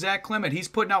 shout out to Zach Clement. He's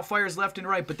putting out fires left and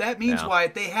right. But that means,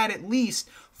 Wyatt, they had at least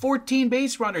 14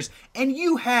 base runners. And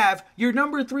you have your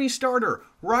number 3 starter,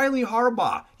 Riley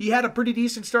Harbaugh. He had a pretty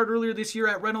decent start earlier this year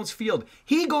at Reynolds Field.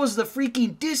 He goes the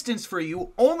freaking distance for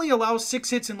you, only allows 6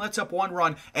 hits and lets up 1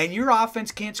 run, and your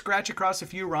offense can't scratch across a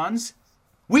few runs?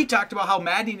 We talked about how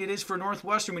maddening it is for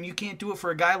Northwestern when you can't do it for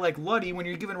a guy like Luddy, when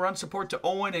you're giving run support to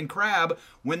Owen and Crabb,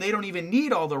 when they don't even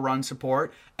need all the run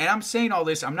support. And I'm saying all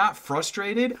this, I'm not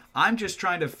frustrated. I'm just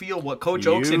trying to feel what Coach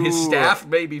Oaks and his staff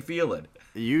may be feeling.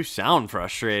 You sound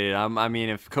frustrated. I mean,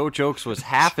 if Coach Oaks was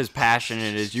half as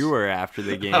passionate as you were after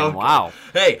the game, Okay. wow.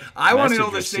 Hey, I want to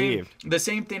know Message the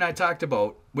same thing I talked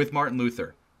about with Martin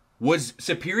Luther. Was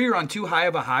Superior on too high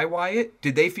of a high, Wyatt?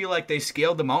 Did they feel like they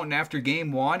scaled the mountain after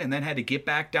game 1 and then had to get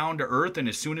back down to earth? And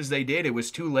as soon as they did, it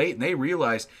was too late. And they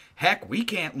realized, heck, we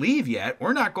can't leave yet.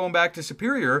 We're not going back to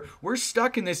Superior. We're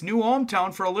stuck in this new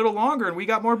hometown for a little longer, and we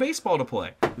got more baseball to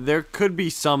play. There could be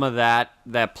some of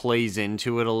that plays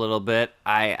into it a little bit.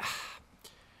 I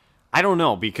don't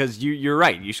know, because you're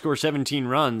right. You score 17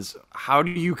 runs. How do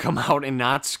you come out and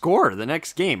not score the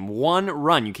next game? 1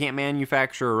 run. You can't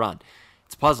manufacture a run.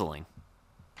 It's puzzling.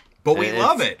 But we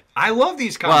love it. I love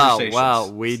these conversations.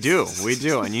 Well, we do.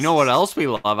 And you know what else we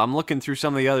love? I'm looking through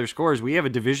some of the other scores. We have a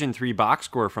Division III box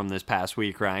score from this past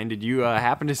week, Ryan. Did you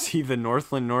happen to see the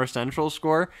Northland North Central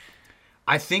score?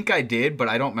 I think I did, but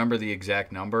I don't remember the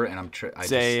exact number. And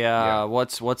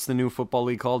what's the new football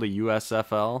league called? A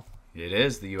USFL? It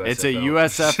is the USFL. It's a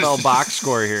USFL box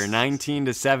score here,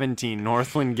 19-17.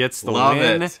 Northland gets the love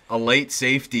win. It. A late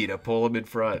safety to pull them in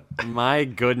front. My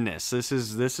goodness, this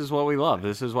is what we love.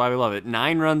 This is why we love it.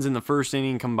 9 runs in the first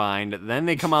inning combined. Then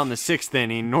they come out in the 6th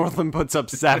inning. Northland puts up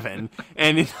 7,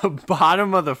 and in the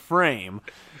bottom of the frame,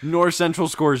 North Central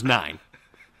scores 9.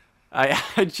 I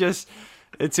just.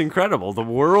 It's incredible, the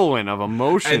whirlwind of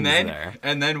emotions there.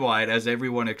 And then, Wyatt, as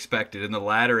everyone expected, in the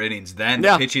latter innings, then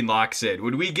the pitching locks in.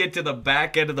 When we get to the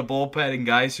back end of the bullpen and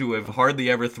guys who have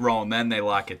hardly ever thrown, then they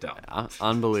lock it down.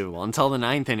 Unbelievable. Until the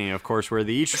 9th inning, of course, where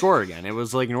they each score again. It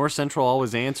was like North Central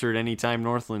always answered anytime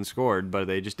Northland scored, but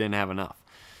they just didn't have enough.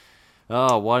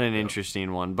 Oh, what an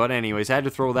interesting one. But anyways, I had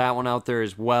to throw that one out there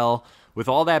as well. With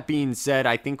all that being said,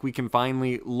 I think we can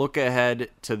finally look ahead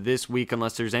to this week,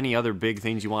 unless there's any other big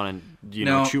things you want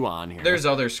to chew on here. There's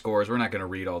other scores. We're not going to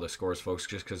read all the scores, folks,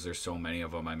 just because there's so many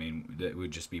of them. I mean, it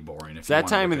would just be boring. It's that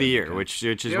time of the year, which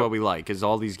is what we like, is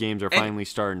all these games are finally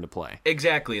starting to play.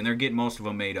 Exactly, and they're getting most of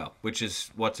them made up, which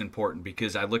is what's important,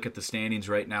 because I look at the standings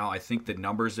right now. I think the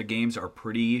numbers of games are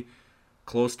pretty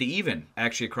close to even,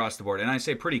 actually, across the board. And I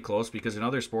say pretty close because in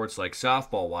other sports like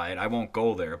softball, Wyatt, I won't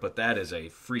go there, but that is a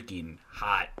freaking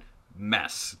hot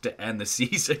mess to end the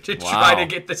season to try to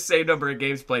get the same number of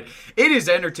games played. It is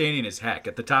entertaining as heck.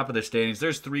 At the top of the standings,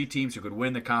 there's 3 teams who could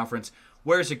win the conference.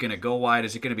 Where's it going to go, Wyatt?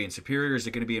 Is it going to be in Superior? Is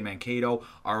it going to be in Mankato?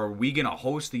 Are we going to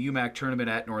host the UMAC tournament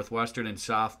at Northwestern in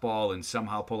softball and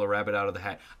somehow pull a rabbit out of the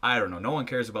hat? I don't know. No one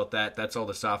cares about that. That's all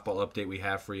the softball update we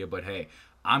have for you. But hey,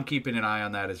 I'm keeping an eye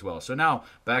on that as well. So now,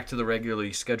 back to the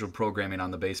regularly scheduled programming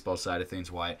on the baseball side of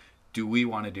things, Wyatt. Do we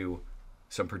want to do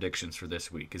some predictions for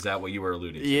this week? Is that what you were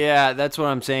alluding to? Yeah, that's what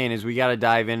I'm saying, is we got to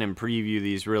dive in and preview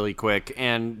these really quick.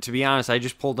 And to be honest, I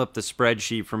just pulled up the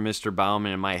spreadsheet from Mr.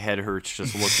 Bauman, and my head hurts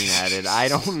just looking at it. I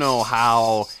don't know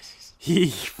how he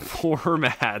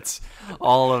formats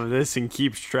all of this and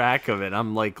keeps track of it.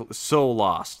 I'm like so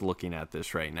lost looking at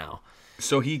this right now.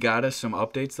 So he got us some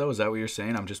updates, though? Is that what you're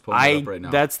saying? I'm just pulling it up right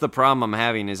now. That's the problem I'm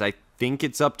having is I think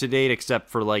it's up to date except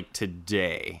for like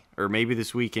today. Or maybe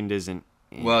this weekend isn't.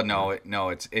 Well, no,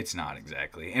 it's not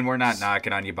exactly. And we're not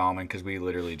knocking on you, Bauman, because we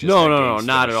literally just No,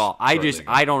 not at all. I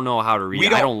don't know how to read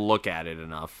it. I don't look at it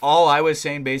enough. All I was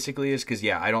saying basically is because,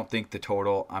 I don't think the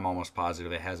total, I'm almost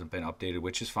positive it hasn't been updated,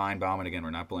 which is fine, Bauman. Again, we're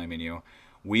not blaming you.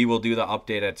 We will do the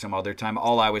update at some other time.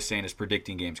 All I was saying is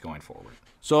predicting games going forward.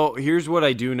 So here's what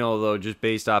I do know, though, just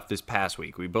based off this past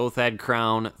week. We both had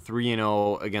Crown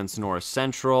 3-0 against North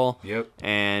Central. Yep.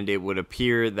 And it would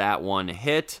appear that one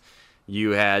hit.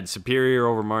 You had Superior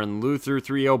over Martin Luther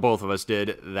 3-0. Both of us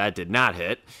did. That did not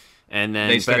hit. And then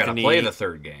they still got to Bethany, play the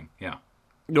third game. Yeah.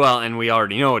 Well, and we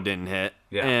already know it didn't hit.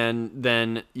 Yeah. And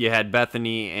then you had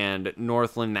Bethany and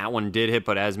Northland. That one did hit,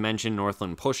 but as mentioned,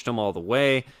 Northland pushed them all the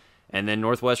way. And then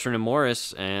Northwestern and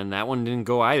Morris, and that one didn't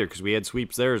go either because we had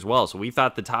sweeps there as well. So we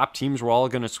thought the top teams were all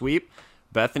going to sweep.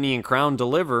 Bethany and Crown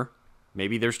deliver.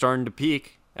 Maybe they're starting to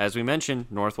peak. As we mentioned,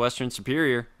 Northwestern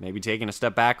Superior, maybe taking a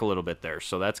step back a little bit there.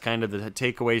 So that's kind of the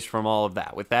takeaways from all of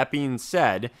that. With that being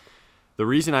said, the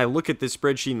reason I look at this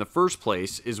spreadsheet in the first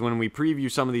place is when we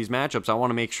preview some of these matchups, I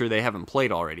want to make sure they haven't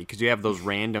played already because you have those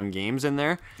random games in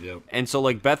there. Yep. And so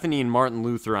like Bethany and Martin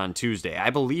Luther on Tuesday, I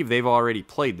believe they've already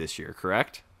played this year,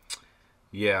 correct?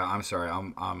 Yeah, I'm sorry.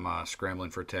 I'm scrambling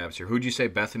for tabs here. Who'd you say,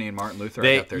 Bethany and Martin Luther?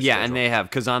 And they have,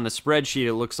 because on the spreadsheet,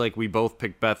 it looks like we both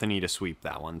picked Bethany to sweep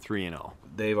that one, 3-0.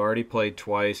 They've already played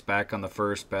twice. Back on the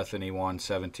 1st, Bethany won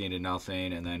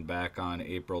 17-0, and then back on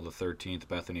April the 13th,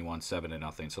 Bethany won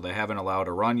 7-0. So they haven't allowed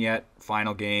a run yet.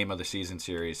 Final game of the season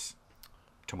series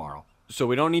tomorrow. So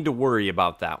we don't need to worry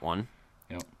about that one.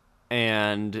 Yep.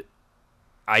 And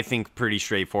I think pretty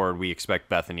straightforward. We expect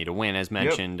Bethany to win, as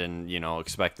mentioned, and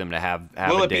expect them to have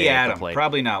Will a it day be at Adam? the plate.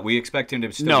 Probably not. We expect him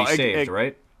to still be saved,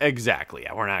 right? Exactly.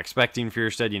 Yeah, we're not expecting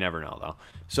Fierstead. You never know, though.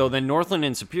 So then Northland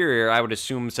and Superior, I would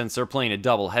assume, since they're playing a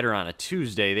doubleheader on a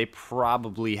Tuesday, they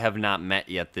probably have not met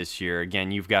yet this year.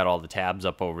 Again, you've got all the tabs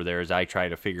up over there as I try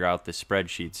to figure out the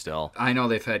spreadsheet still. I know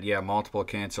they've had, multiple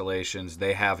cancellations.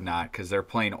 They have not because they're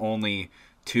playing only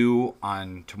 2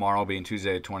 on tomorrow being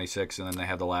Tuesday the 26th, and then they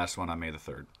have the last one on May the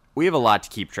 3rd. We have a lot to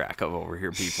keep track of over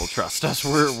here, people. Trust us.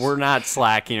 We're not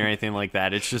slacking or anything like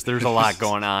that. It's just there's a lot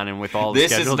going on, and with all the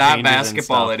schedule changes this is not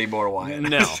basketball anymore,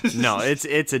 Wyatt. No,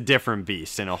 it's a different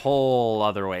beast in a whole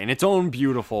other way, in its own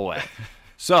beautiful way.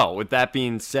 So, with that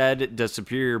being said, does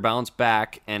Superior bounce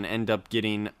back and end up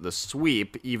getting the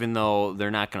sweep, even though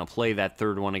they're not going to play that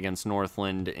third one against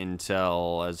Northland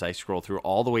until, as I scroll through,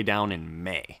 all the way down in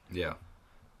May? Yeah.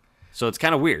 So it's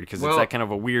kind of weird because it's that kind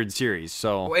of a weird series.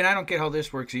 So, and I don't get how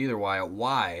this works either.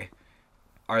 Why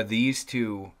are these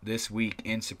two this week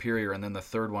in Superior and then the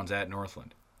third one's at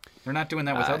Northland? They're not doing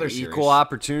that with other series. Equal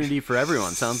opportunity for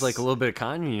everyone. Sounds like a little bit of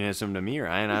communism to me,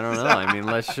 Ryan. I don't know. I mean,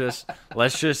 let's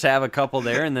just have a couple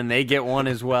there, and then they get one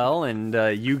as well, and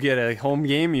you get a home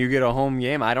game, you get a home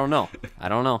game. I don't know.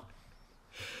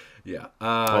 Yeah.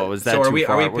 Was that too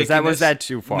far? Was that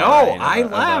too far? No, I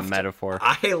laughed. Metaphor.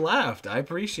 I laughed. I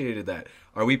appreciated that.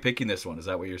 Are we picking this one? Is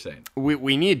that what you're saying?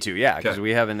 We need to, yeah, because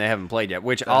they haven't played yet.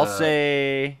 Which I'll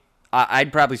say,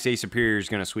 I'd probably say Superior's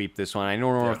going to sweep this one. I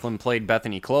know Northland played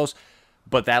Bethany close,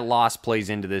 but that loss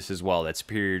plays into this as well that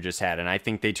Superior just had, and I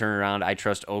think they turn around. I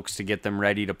trust Oaks to get them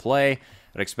ready to play.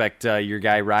 I'd expect your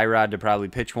guy Ryrod to probably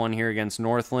pitch one here against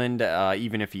Northland,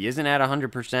 even if he isn't at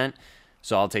 100%.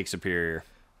 So I'll take Superior.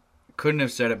 Couldn't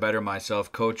have said it better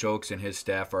myself. Coach Oaks and his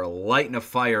staff are lighting a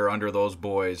fire under those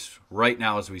boys right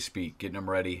now as we speak, getting them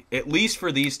ready, at least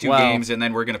for these two games, and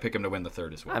then we're going to pick them to win the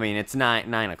third as well. I mean, it's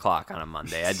 9 o'clock on a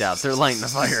Monday. I doubt they're lighting the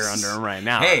fire under them right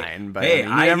now, hey, Ryan. But hey,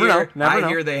 I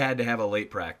hear they had to have a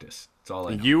late practice. That's all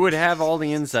I know. You would have all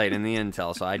the insight and the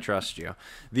intel, so I trust you.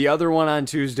 The other one on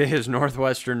Tuesday is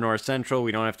Northwestern, North Central.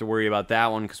 We don't have to worry about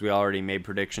that one because we already made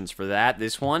predictions for that.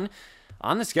 This one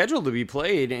on the schedule to be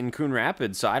played in Coon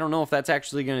Rapids, so I don't know if that's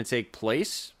actually going to take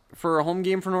place for a home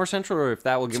game for North Central or if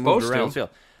that will get moved to Reynolds Field.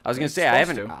 I was going to say I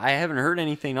haven't heard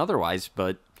anything otherwise,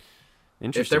 but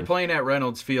interesting. If they're playing at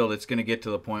Reynolds Field, it's going to get to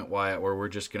the point, Wyatt, where we're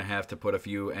just going to have to put a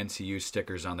few NCU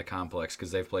stickers on the complex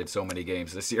because they've played so many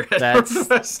games this year.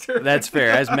 That's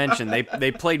fair. As mentioned,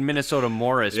 they played Minnesota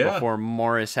Morris before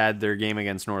Morris had their game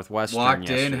against Northwestern. Walked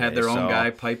in, had their own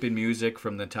guy piping music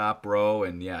from the top row,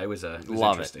 and it was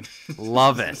interesting.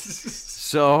 Love it.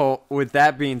 So with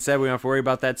that being said, we don't have to worry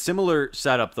about that. Similar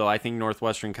setup, though. I think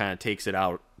Northwestern kind of takes it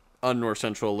out on North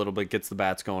Central a little bit, gets the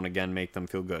bats going again, make them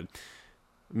feel good.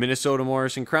 Minnesota,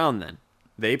 Morris, and Crown then.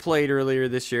 They played earlier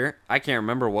this year. I can't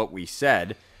remember what we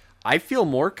said. I feel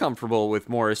more comfortable with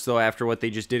Morris, though, after what they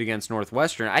just did against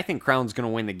Northwestern. I think Crown's going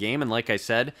to win the game, and like I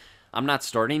said, I'm not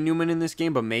starting Newman in this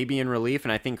game, but maybe in relief,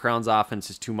 and I think Crown's offense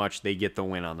is too much. They get the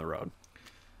win on the road.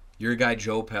 Your guy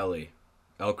Joe Pelly,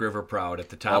 Elk River Proud, at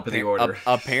the top of the order.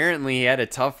 Apparently, he had a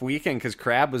tough weekend because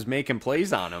Crab was making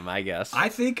plays on him, I guess. I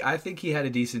think he had a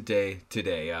decent day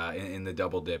today in the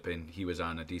double dip, and he was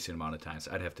on a decent amount of times.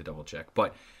 I'd have to double check.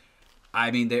 But, I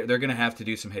mean, they're going to have to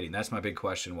do some hitting. That's my big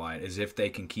question, Wyatt, is if they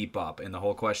can keep up. And the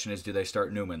whole question is, do they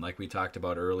start Newman, like we talked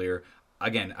about earlier?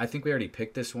 Again, I think we already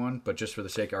picked this one, but just for the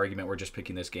sake of argument, we're just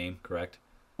picking this game, correct?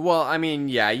 Well, I mean,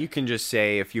 yeah, you can just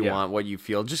say if you want what you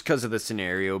feel, just because of the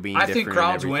scenario being different. I think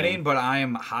Crown's winning, but I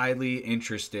am highly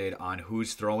interested on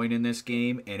who's throwing in this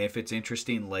game, and if it's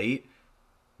interesting late,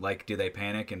 like do they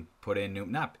panic and put in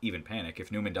Newman? Not even panic.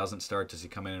 If Newman doesn't start, does he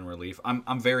come in relief?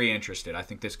 I'm very interested. I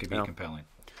think this could be compelling.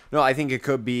 No, I think it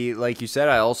could be, like you said,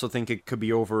 I also think it could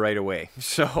be over right away.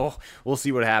 So we'll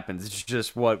see what happens. It's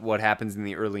just what happens in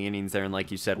the early innings there, and like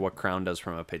you said, what Crown does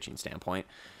from a pitching standpoint.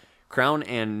 Crown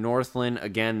and Northland,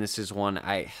 again, this is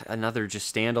another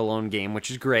just standalone game,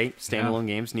 which is great. Standalone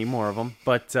games, need more of them.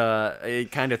 But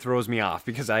it kind of throws me off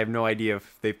because I have no idea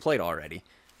if they've played already.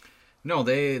 No,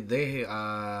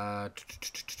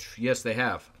 yes, they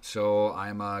have. So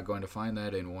I'm going to find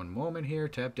that in one moment here.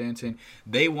 Tap dancing.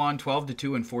 They won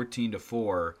 12-2 and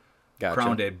 14-4. Gotcha.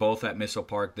 Crown did, both at Missile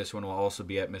Park. This one will also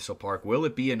be at Missile Park. Will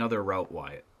it be another rout,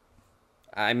 Wyatt?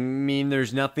 I mean,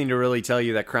 there's nothing to really tell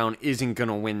you that Crown isn't going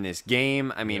to win this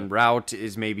game. I mean, rout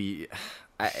is maybe...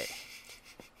 I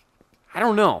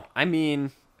don't know. I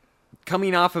mean,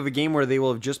 coming off of a game where they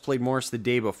will have just played Morris the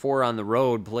day before on the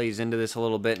road plays into this a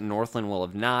little bit, and Northland will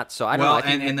have not. So I don't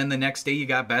know. And then the next day you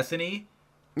got Bethany.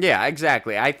 Yeah,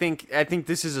 exactly. I think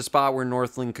this is a spot where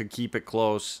Northland could keep it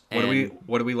close. What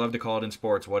do we love to call it in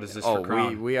sports? What is this for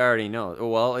Crown? We already know.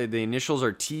 Well, the initials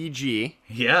are TG.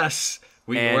 Yes.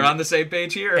 We're on the same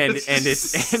page here, and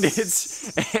it's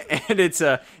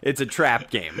a trap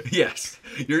game. Yes,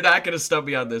 you're not going to stump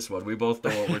me on this one. We both know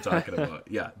what we're talking about.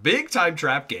 Yeah, big time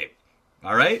trap game.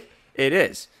 All right, it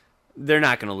is. They're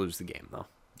not going to lose the game though.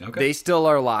 Okay, they still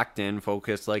are locked in,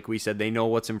 focused. Like we said, they know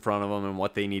what's in front of them and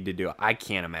what they need to do. I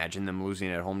can't imagine them losing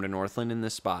at home to Northland in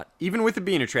this spot, even with it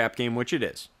being a trap game, which it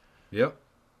is. Yep,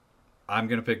 I'm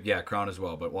going to pick Crown as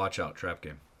well, but watch out, trap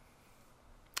game.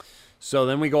 So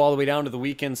then we go all the way down to the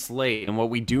weekend slate. And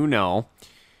what we do know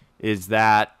is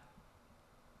that,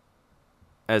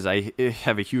 as I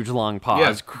have a huge long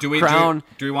pause, do we want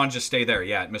to just stay there?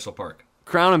 Yeah, at Missile Park.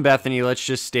 Crown and Bethany, let's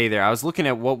just stay there. I was looking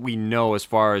at what we know as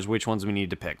far as which ones we need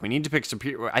to pick. We need to pick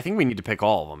Superior. I think we need to pick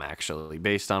all of them, actually,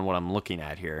 based on what I'm looking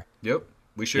at here. Yep.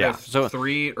 We should have 4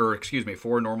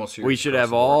 normal series. We should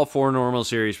have all 4 normal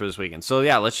series for this weekend. So,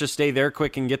 yeah, let's just stay there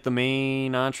quick and get the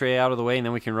main entree out of the way, and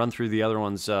then we can run through the other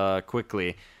ones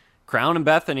quickly. Crown and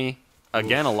Bethany,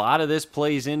 again, a lot of this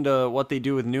plays into what they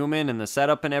do with Newman and the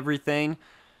setup and everything.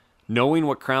 Knowing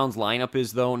what Crown's lineup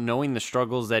is, though, knowing the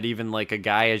struggles that even like a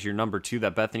guy as your number 2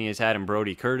 that Bethany has had in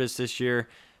Brody Curtis this year.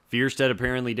 Fierstead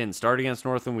apparently didn't start against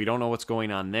Northland. We don't know what's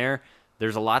going on there.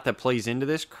 There's a lot that plays into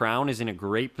this. Crown is in a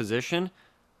great position,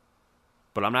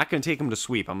 but I'm not going to take them to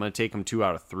sweep. I'm going to take them 2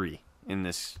 out of 3 in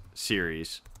this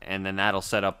series, and then that'll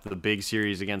set up the big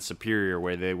series against Superior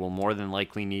where they will more than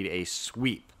likely need a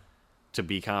sweep to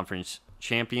be conference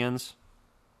champions,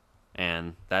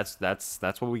 and that's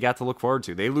what we got to look forward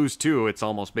to. They lose 2, it's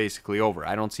almost basically over.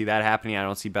 I don't see that happening. I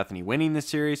don't see Bethany winning this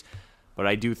series, but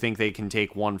I do think they can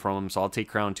take 1 from them, so I'll take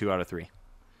Crown 2 out of 3.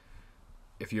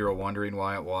 If you're wondering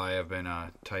why I've been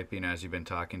typing as you've been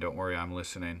talking, don't worry, I'm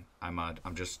listening. I'm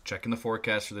just checking the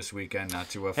forecast for this weekend, not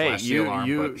to flash the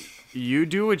alarm. You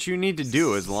do what you need to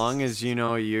do as long as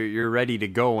you're ready to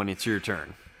go when it's your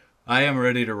turn. I am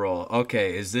ready to roll.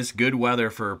 Okay, is this good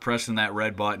weather for pressing that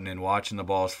red button and watching the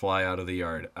balls fly out of the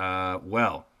yard?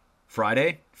 Well,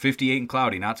 Friday, 58 and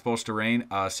cloudy, not supposed to rain.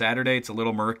 Saturday, it's a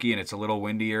little murky and it's a little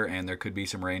windier, and there could be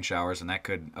some rain showers, and that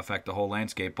could affect the whole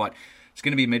landscape. But it's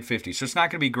going to be mid-50s, so it's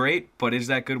not going to be great, but is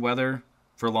that good weather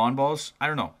for lawn balls? I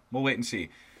don't know. We'll wait and see.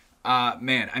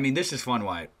 Man, I mean, this is fun,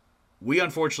 Wyatt. We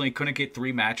unfortunately couldn't get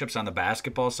 3 matchups on the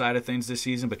basketball side of things this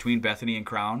season between Bethany and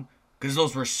Crown because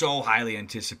those were so highly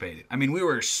anticipated. I mean, we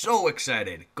were so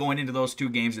excited going into those 2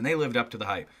 games, and they lived up to the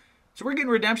hype. So we're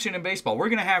getting redemption in baseball. We're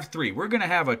going to have 3. We're going to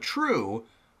have a true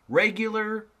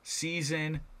regular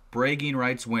season bragging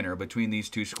rights winner between these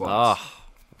 2 squads.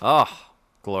 Oh,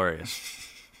 glorious.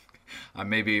 I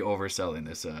may be overselling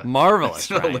this. Marvelous,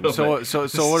 Ryan.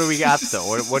 So what do we got,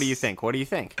 though? What do you think? What do you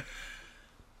think?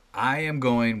 I am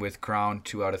going with Crown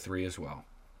 2 out of 3 as well.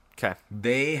 Okay.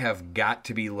 They have got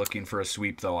to be looking for a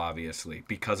sweep, though, obviously,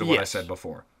 because of what I said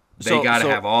before. They got to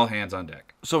have all hands on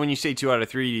deck. So when you say 2 out of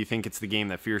 3, do you think it's the game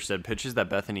that Fierstead pitches that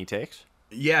Bethany takes?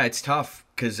 Yeah, it's tough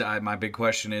because my big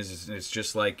question is it's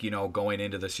just like, going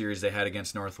into the series they had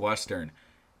against Northwestern.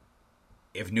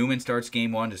 If Newman starts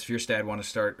game one, does Fierstad want to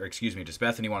start, or excuse me, does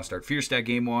Bethany want to start Fierstad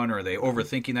game one? Or are they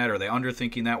overthinking that? Or are they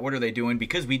underthinking that? What are they doing?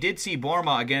 Because we did see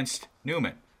Borma against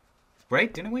Newman,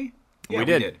 right? Didn't we? Yeah, we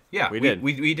did. Yeah, we did.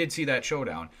 We did see that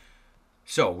showdown.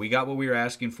 So we got what we were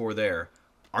asking for there.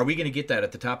 Are we going to get that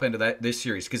at the top end of this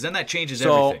series? Because then that changes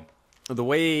everything. The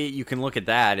way you can look at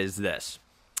that is this.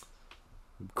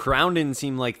 Crown didn't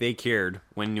seem like they cared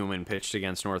when Newman pitched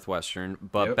against Northwestern,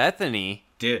 but Bethany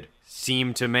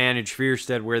seemed to manage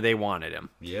Fierstead where they wanted him.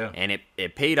 Yeah. And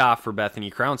it paid off for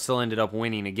Bethany. Crown still ended up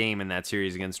winning a game in that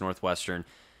series against Northwestern.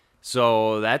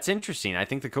 So that's interesting. I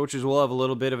think the coaches will have a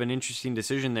little bit of an interesting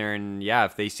decision there. And yeah,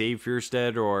 if they save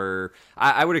Fierstead, or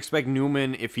I would expect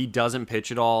Newman, if he doesn't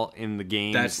pitch at all in the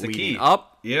games leading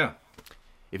up. Yeah.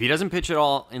 If he doesn't pitch at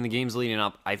all in the games leading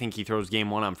up, I think he throws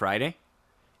game one on Friday.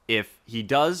 If he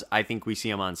does, I think we see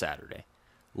him on Saturday.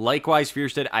 Likewise,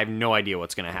 Fierstead, I have no idea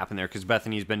what's going to happen there because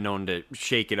Bethany's been known to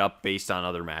shake it up based on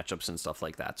other matchups and stuff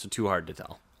like that. So too hard to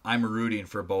tell. I'm rooting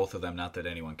for both of them, not that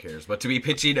anyone cares, but to be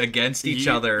pitching against each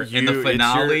other in the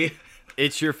finale.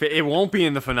 It won't be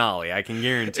in the finale, I can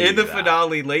guarantee you in the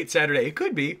finale late Saturday. It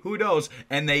could be, who knows?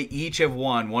 And they each have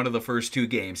won one of the first two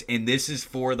games, and this is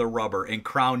for the rubber. And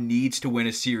Crown needs to win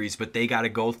a series, but they got to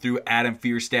go through Adam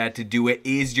Fierstad to do it.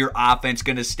 Is your offense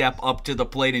going to step up to the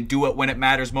plate and do it when it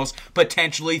matters most?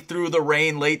 Potentially through the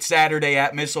rain late Saturday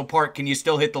at Missile Park. Can you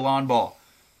still hit the lawn ball?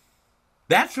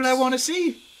 That's what I want to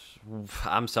see.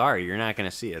 I'm sorry, you're not going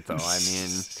to see it, though. I mean,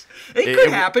 it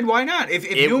could happen. Why not? If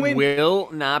Newman will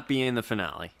not be in the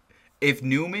finale. If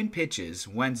Newman pitches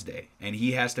Wednesday and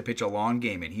he has to pitch a long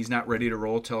game and he's not ready to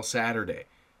roll till Saturday,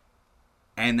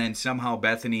 and then somehow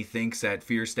Bethany thinks that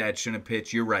Fierstad shouldn't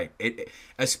pitch, you're right.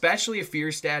 Especially if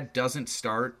Fierstad doesn't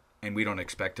start, and we don't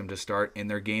expect him to start in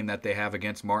their game that they have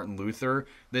against Martin Luther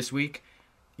this week,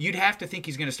 you'd have to think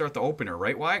he's going to start the opener,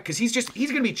 right, Wyatt? Because he's going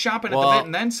to be chomping at the bit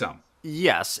and then some.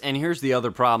 Yes, and here's the other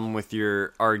problem with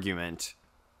your argument.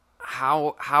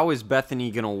 How is Bethany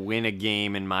going to win a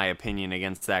game, in my opinion,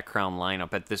 against that Crown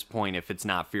lineup at this point if it's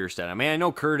not Fierstead? I mean, I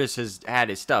know Curtis has had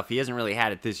his stuff. He hasn't really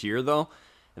had it this year, though,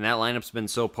 and that lineup's been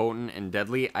so potent and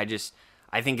deadly.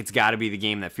 I think it's got to be the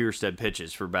game that Fierstead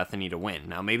pitches for Bethany to win.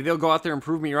 Now, maybe they'll go out there and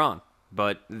prove me wrong,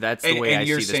 but that's the way I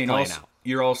see this playing out.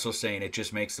 You're also saying it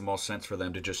just makes the most sense for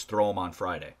them to just throw him on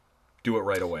Friday. Do it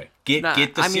right away. Get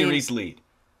the series lead.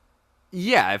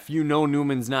 Yeah, if you know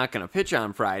Newman's not going to pitch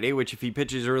on Friday, which if he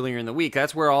pitches earlier in the week,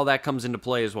 that's where all that comes into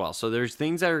play as well. So there's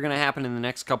things that are going to happen in the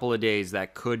next couple of days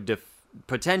that could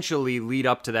potentially lead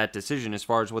up to that decision as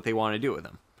far as what they want to do with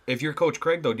him. If you're Coach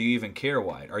Craig, though, do you even care,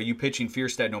 Wyatt? Are you pitching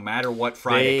Fierstead no matter what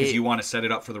Friday because you want to set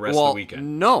it up for the rest of the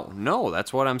weekend? No,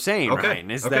 that's what I'm saying, Ryan,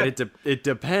 that it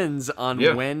depends on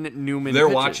when Newman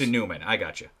pitches. Watching Newman. I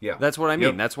got you. Yeah. That's what I mean.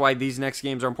 Yep. That's why these next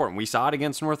games are important. We saw it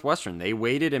against Northwestern. They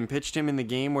waited and pitched him in the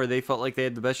game where they felt like they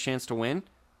had the best chance to win,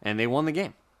 and they won the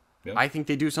game. Yep. I think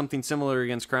they do something similar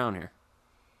against Crown here.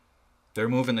 They're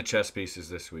moving the chess pieces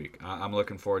this week. I'm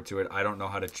looking forward to it. I don't know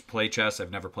how to play chess. I've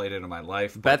never played it in my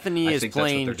life. Bethany is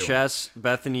playing chess.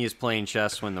 Bethany is playing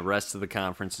chess when the rest of the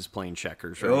conference is playing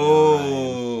checkers. Right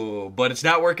now, but it's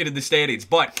not working in the standings.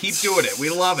 But keep doing it. We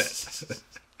love it.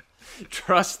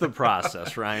 Trust the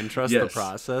process, Ryan. Trust the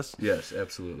process. Yes,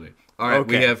 absolutely. All right,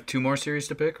 we have 2 more series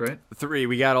to pick, right? 3.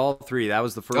 We got all 3. That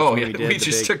was the first one we did. We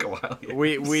just took a while. Yeah.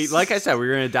 We like I said, we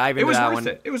were going to dive into that one.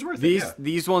 It was worth it.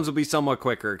 These ones will be somewhat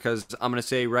quicker because I'm going to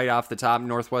say right off the top,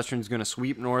 Northwestern's going to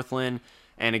sweep Northland.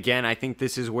 And again, I think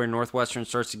this is where Northwestern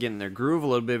starts to get in their groove, a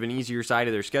little bit of an easier side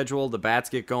of their schedule. The bats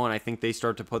get going. I think they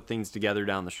start to put things together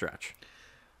down the stretch.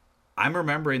 I'm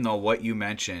remembering, though, what you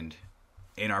mentioned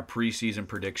in our preseason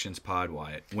predictions pod,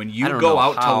 Wyatt. When you go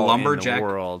out to Lumberjack,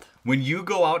 when you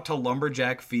go out to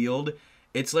Lumberjack Field,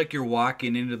 it's like you're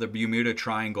walking into the Bermuda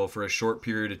Triangle for a short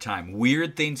period of time.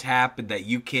 Weird things happen that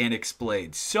you can't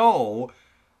explain. So,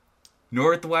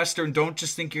 Northwestern, don't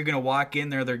just think you're going to walk in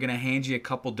there. They're going to hand you a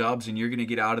couple dubs and you're going to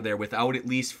get out of there without at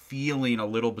least feeling a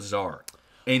little bizarre.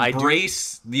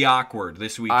 Embrace the awkward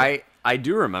this weekend. I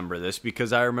do remember this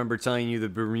because I remember telling you the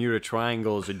Bermuda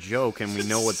Triangle is a joke, and we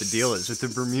know what the deal is with the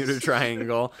Bermuda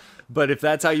Triangle. But if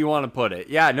that's how you want to put it,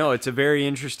 yeah, no, it's a very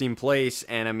interesting place,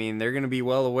 and I mean they're going to be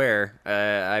well aware.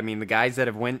 I mean the guys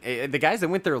that went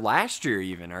there last year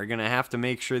even are going to have to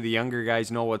make sure the younger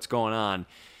guys know what's going on.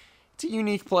 It's a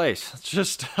unique place. Let's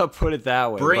just put it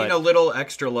that way. Bring a little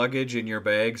extra luggage in your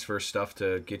bags for stuff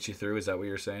to get you through. Is that what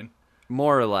you're saying?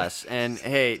 More or less. And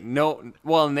hey,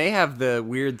 and they have the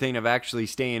weird thing of actually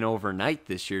staying overnight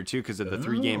this year too because of the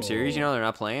 3-game series. You know, they're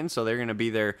not playing, so they're going to be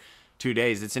there 2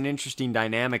 days. It's an interesting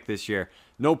dynamic this year.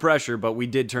 No pressure, but we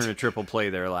did turn a triple play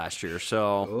there last year,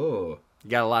 so you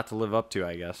got a lot to live up to,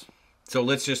 I guess. So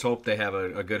let's just hope they have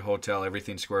a good hotel,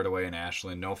 everything squared away in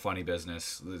Ashland, no funny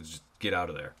business. Let's just get out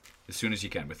of there as soon as you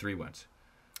can with 3 wins.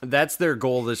 That's their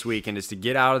goal this weekend, is to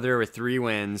get out of there with 3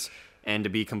 wins and to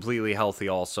be completely healthy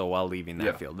also while leaving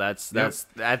that field. That's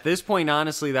at this point,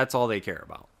 honestly, that's all they care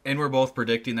about. And we're both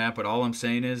predicting that, but all I'm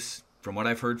saying is, from what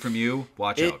I've heard from you,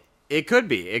 watch out. It could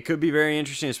be. It could be very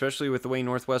interesting, especially with the way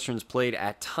Northwestern's played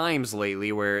at times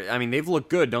lately where, I mean, they've looked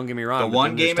good, don't get me wrong. The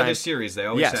one game of the series, they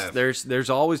always have. Yes, there's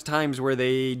always times where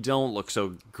they don't look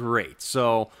so great.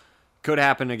 So, could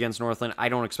happen against Northland. I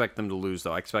don't expect them to lose,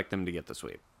 though. I expect them to get the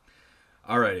sweep.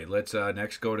 Alrighty, let's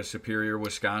next go to Superior,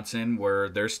 Wisconsin, where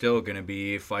they're still going to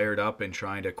be fired up and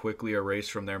trying to quickly erase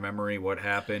from their memory what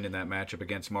happened in that matchup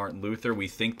against Martin Luther. We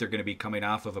think they're going to be coming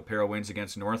off of a pair of wins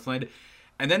against Northland.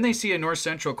 And then they see a North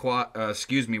Central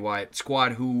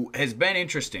squad who has been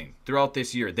interesting throughout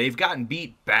this year. They've gotten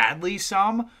beat badly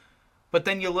some, but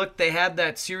then you look, they had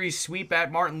that series sweep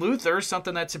at Martin Luther,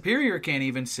 something that Superior can't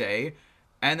even say.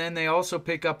 And then they also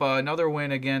pick up another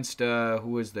win against, who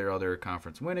was their other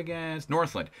conference win against?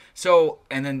 Northland. So,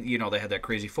 and then, they had that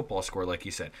crazy football score, like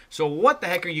you said. So what the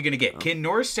heck are you going to get? Can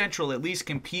North Central at least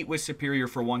compete with Superior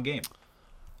for one game?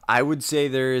 I would say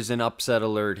there is an upset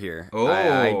alert here. Oh.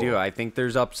 I do. I think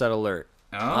there's upset alert.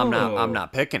 Oh. I'm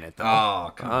not picking it though.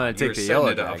 Oh, come on. I'm gonna take the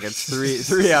Yellow Jackets.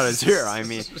 Three out of 0. I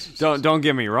mean, don't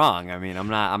get me wrong. I mean, I'm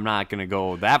not gonna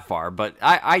go that far, but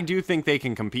I do think they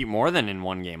can compete more than in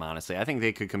one game. Honestly, I think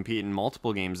they could compete in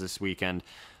multiple games this weekend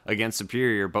against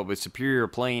Superior. But with Superior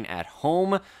playing at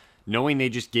home, knowing they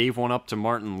just gave one up to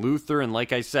Martin Luther, and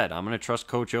like I said, I'm gonna trust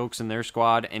Coach Oakes and their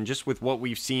squad, and just with what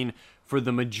we've seen for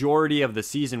the majority of the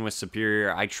season with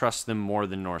Superior, I trust them more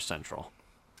than North Central.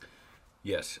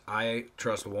 Yes, I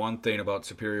trust one thing about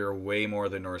Superior way more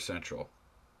than North Central.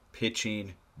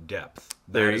 Pitching depth.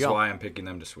 That is why I'm picking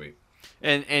them to sweep.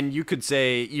 And you could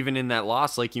say, even in that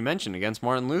loss, like you mentioned, against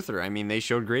Martin Luther, I mean, they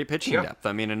showed great pitching depth.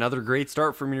 I mean, another great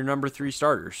start from your number 3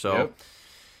 starter. So,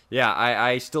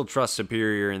 I still trust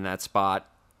Superior in that spot.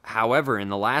 However, in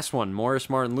the last one,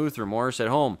 Martin Luther, Morris at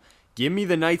home, give me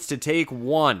the Knights to take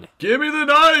 1. Give me the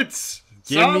Knights!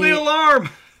 Sound the alarm!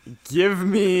 Give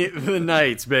me the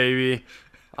Knights, baby.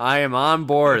 I am on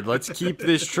board. Let's keep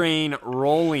this train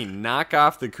rolling. Knock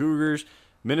off the Cougars.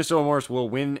 Minnesota Morris will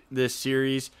win this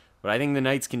series, but I think the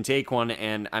Knights can take one,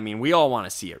 and, I mean, we all want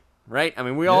to see it, right? I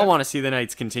mean, we all want to see the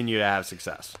Knights continue to have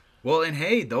success. Well, and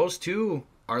hey, those two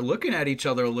are looking at each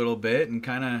other a little bit and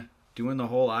kind of doing the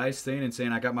whole eyes thing and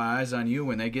saying, I got my eyes on you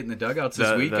when they get in the dugouts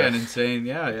this weekend and saying,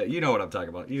 yeah, you know what I'm talking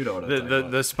about. You know what I'm talking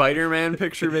about. The Spider-Man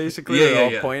picture, basically.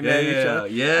 They're all pointing at each other.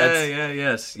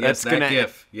 Yes, that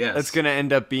gif. Yes. That's going to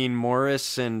end up being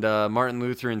Morris and Martin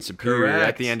Luther and Superior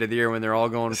at the end of the year when they're all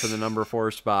going for the number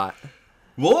 4 spot.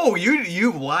 Whoa,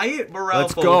 you Wyatt Moralfo,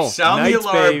 let's go. Sound Knights, the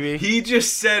alarm. Baby. He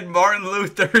just said Martin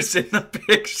Luther's in the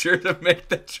picture to make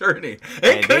the journey.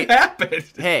 It could happen.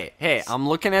 Hey, I'm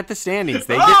looking at the standings.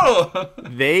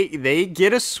 They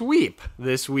get a sweep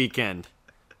this weekend.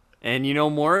 And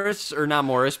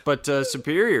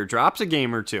Superior drops a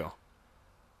game or 2.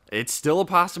 It's still a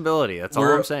possibility. That's all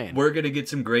I'm saying. We're going to get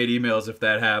some great emails if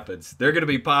that happens. They're going to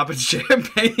be popping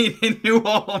champagne in New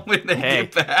Ulm when they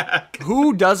get back.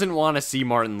 Who doesn't want to see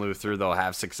Martin Luther, though,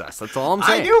 have success? That's all I'm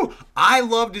saying. I do. I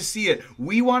love to see it.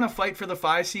 We want to fight for the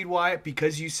 5 seed, Wyatt,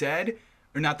 because you said,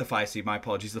 or not the 5 seed, my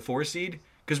apologies, the 4 seed,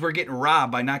 because we're getting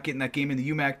robbed by not getting that game in the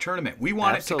UMAC tournament. We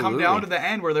want it to come down to the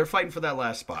end where they're fighting for that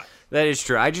last spot. That is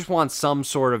true. I just want some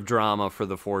sort of drama for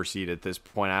the 4 seed at this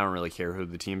point. I don't really care who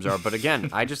the teams are. But again,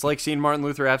 I just like seeing Martin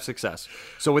Luther have success.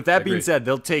 So with that being said,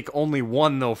 they'll take only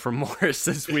 1, though, from Morris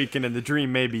this weekend, and the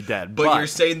dream may be dead. But you're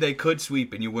saying they could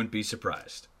sweep, and you wouldn't be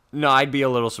surprised. No, I'd be a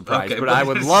little surprised, but I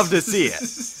would love to see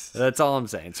it. That's all I'm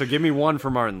saying. So give me 1 for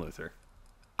Martin Luther.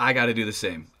 I got to do the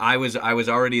same. I was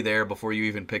already there before you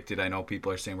even picked it. I know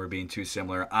people are saying we're being too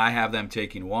similar. I have them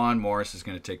taking 1. Morris is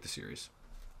going to take the series.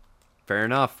 Fair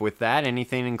enough. With that,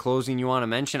 anything in closing you want to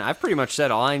mention? I've pretty much said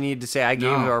all I need to say. I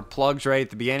gave our plugs right at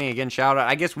the beginning. Again, shout out.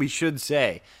 I guess we should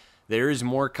say there is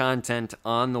more content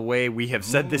on the way. We have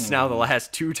said this now the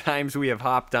last 2 times we have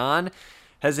hopped on.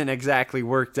 Hasn't exactly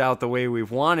worked out the way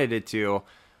we've wanted it to,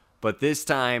 but this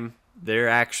time there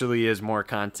actually is more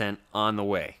content on the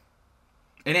way.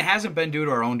 And it hasn't been due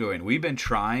to our own doing. We've been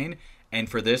trying, and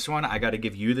for this one, I got to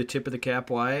give you the tip of the cap,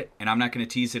 Wyatt, and I'm not going to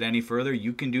tease it any further.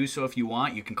 You can do so if you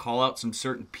want. You can call out some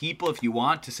certain people if you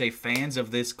want to say fans of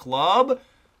this club.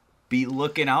 Be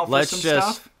looking out for some stuff.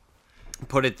 Let's just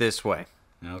put it this way.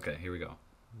 Okay, here we go.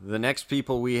 The next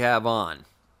people we have on,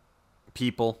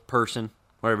 person,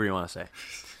 whatever you want to say,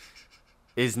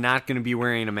 is not going to be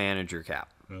wearing a manager cap.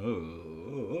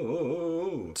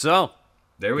 Oh. So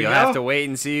There we you'll go. have to wait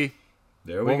and see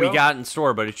There what go. we got in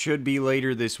store, but it should be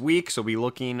later this week, so be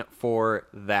looking for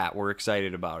that. We're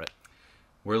excited about it.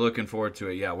 We're looking forward to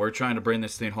it. Yeah, we're trying to bring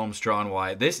this thing home strong.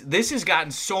 Why? This has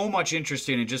gotten so much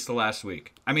interesting in just the last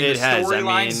week. I mean, It the has.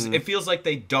 storylines, it feels like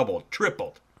they doubled,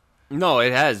 tripled. No,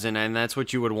 it has, and that's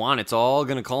what you would want. It's all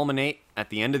going to culminate at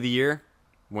the end of the year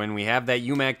when we have that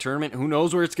UMAC tournament. Who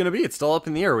knows where it's going to be? It's still up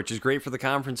in the air, which is great for the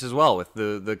conference as well with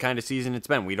the kind of season it's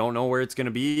been. We don't know where it's going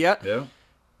to be yet, Yeah.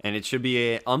 and it should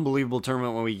be an unbelievable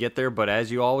tournament when we get there, but as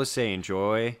you always say,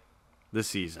 enjoy the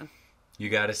season. You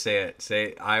got to say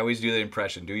it. I always do the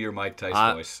impression. Do your Mike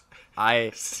Tyson voice.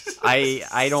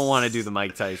 I don't want to do the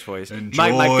Mike Tice voice.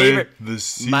 Enjoy my favorite, the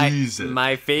season.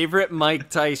 My favorite Mike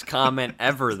Tice comment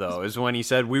ever, though, is when he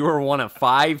said we were one of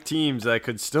 5 teams that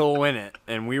could still win it,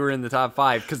 and we were in the top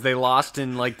 5 because they lost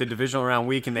in like the divisional round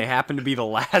week, and they happened to be the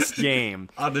last game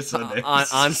On the Sunday.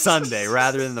 on Sunday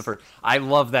rather than the first. I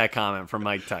love that comment from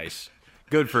Mike Tice.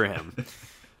 Good for him.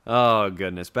 Oh,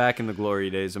 goodness. Back in the glory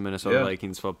days of Minnesota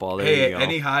Vikings football. There you go.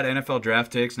 Any hot NFL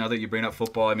draft takes now that you bring up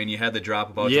football? I mean, you had the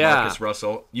drop about Yeah. Jamarcus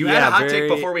Russell. You had a hot take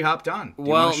before we hopped on. Do you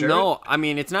Well, wanna share no. it? I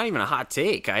mean, it's not even a hot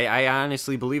take. I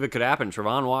honestly believe it could happen.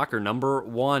 Travon Walker, number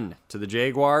 1 to the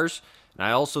Jaguars. And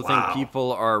I also think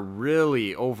people are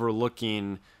really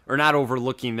overlooking, or not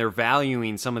overlooking, they're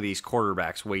valuing some of these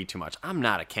quarterbacks way too much. I'm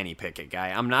not a Kenny Pickett guy.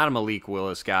 I'm not a Malik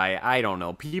Willis guy. I don't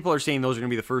know. People are saying those are going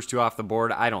to be the first 2 off the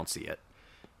board. I don't see it.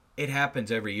 It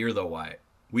happens every year, though, Wyatt.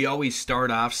 We always start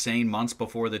off saying months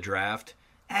before the draft,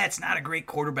 it's not a great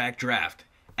quarterback draft.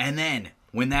 And then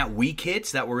when that week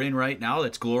hits that we're in right now,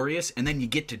 that's glorious, and then you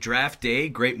get to draft day,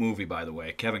 great movie, by the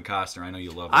way. Kevin Costner, I know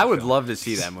you love that I would film. love to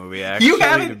see that movie, actually. You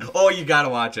haven't? Oh, you got to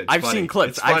watch it. It's I've funny. seen clips.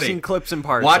 It's funny. I've seen clips and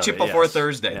parts Watch of it before yes.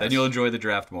 Thursday. Yes. Then you'll enjoy the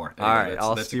draft more. All right,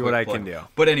 I'll that's a see quick what I plug. can do.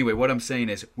 But anyway, what I'm saying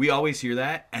is we always hear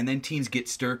that, and then teams get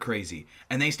stir crazy.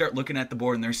 And they start looking at the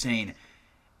board, and they're saying,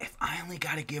 if I only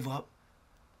got to give up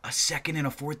a second and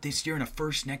a fourth this year and a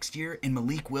first next year, and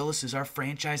Malik Willis is our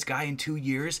franchise guy in 2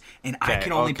 years, and I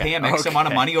can only pay him X amount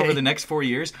of money over the next 4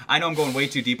 years. I know I'm going way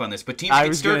too deep on this, but teams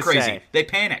get stir crazy. They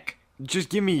panic. Just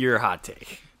give me your hot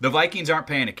take. The Vikings aren't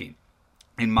panicking.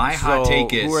 And my hot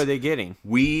take is, who are they getting?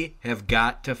 we have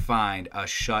got to find a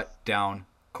shutdown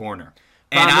corner.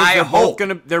 Problem And is I hope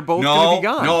they're both gonna be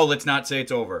gone. No, let's not say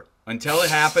it's over. Until it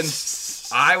happens,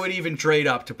 I would even trade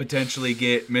up to potentially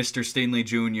get Mr. Stingley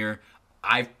Jr.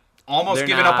 I've almost They're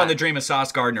given up not- on the dream of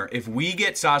Sauce Gardner. If we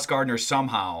get Sauce Gardner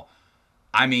somehow,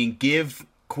 I mean, give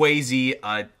Kwesi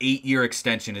an 8-year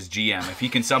extension as GM. If he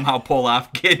can somehow pull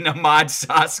off getting Ahmad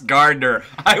Sauce Gardner,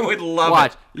 I would love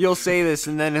Watch, it. you'll say this,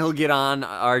 and then he'll get on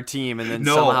our team, and then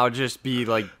No. somehow just be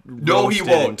like No, he roasted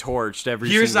won't. and torched every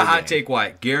Here's the single hot game. take,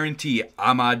 Wyatt. Guarantee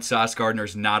Ahmad Sauce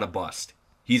Gardner's not a bust.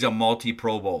 He's a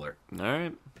multi-Pro Bowler. All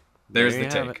right, There's There the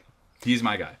you have take. it. He's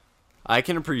my guy. I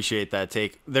can appreciate that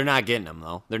take. They're not getting him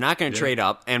though. They're not going to trade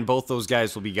up, and both those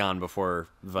guys will be gone before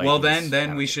the Vikings. Well, then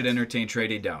have we it. should entertain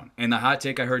trading down. And the hot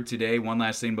take I heard today, one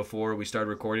last thing before we started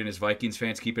recording, is Vikings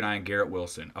fans keep an eye on Garrett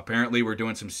Wilson. Apparently, we're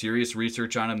doing some serious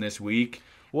research on him this week,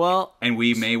 Well, and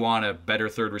we may want a better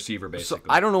third receiver, so basically.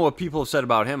 I don't know what people have said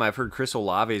about him. I've heard Chris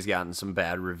Olave's gotten some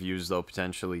bad reviews though,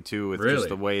 potentially too, with Really? just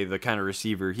the way the kind of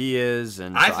receiver he is.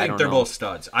 And I so think don't they're know. both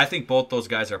studs. I think both those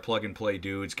guys are plug-and-play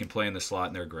dudes, can play in the slot,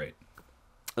 and they're great.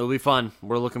 It'll be fun.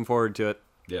 We're looking forward to it.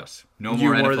 Yes. No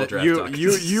more NFL draft talk.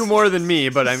 You more than me,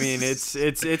 but I mean it's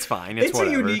fine. It's a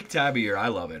whatever. unique time of year. I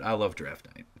love it. I love draft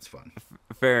night. It's fun.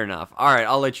 Fair enough. All right,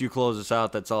 I'll let you close us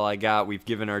out. That's all I got. We've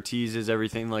given our teases,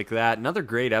 everything like that. Another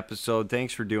great episode.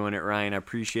 Thanks for doing it, Ryan. I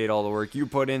appreciate all the work you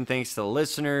put in. Thanks to the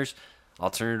listeners.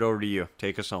 I'll turn it over to you.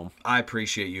 Take us home. I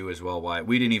appreciate you as well, Wyatt.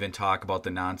 We didn't even talk about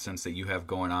the nonsense that you have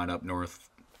going on up north.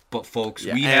 But folks,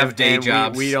 we have day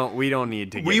jobs. We don't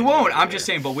need to. We won't. I'm just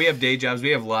saying, but we have day jobs.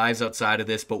 We have lives outside of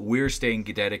this, but we're staying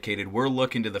dedicated. We're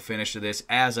looking to the finish of this.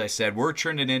 As I said, we're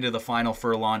turning into the final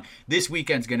furlong. This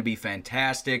weekend's going to be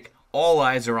fantastic. All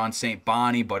eyes are on St.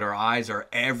 Bonnie, but our eyes are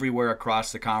everywhere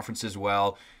across the conference as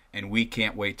well, and we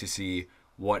can't wait to see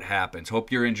what happens. Hope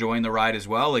you're enjoying the ride as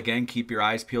well. Again, keep your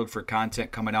eyes peeled for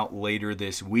content coming out later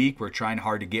this week. We're trying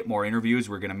hard to get more interviews.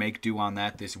 We're going to make do on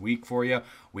that this week for you.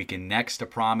 We can next to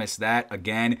promise that.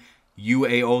 Again,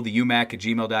 UAO, the UMAC at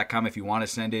gmail.com. If you want to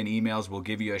send in emails, we'll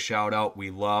give you a shout out.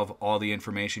 We love all the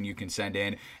information you can send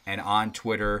in. And on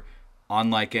Twitter,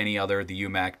 unlike any other, the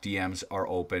UMAC DMs are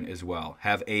open as well.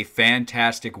 Have a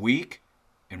fantastic week,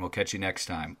 and we'll catch you next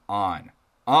time on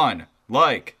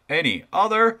Unlike Any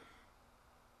Other,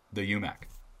 the UMAC.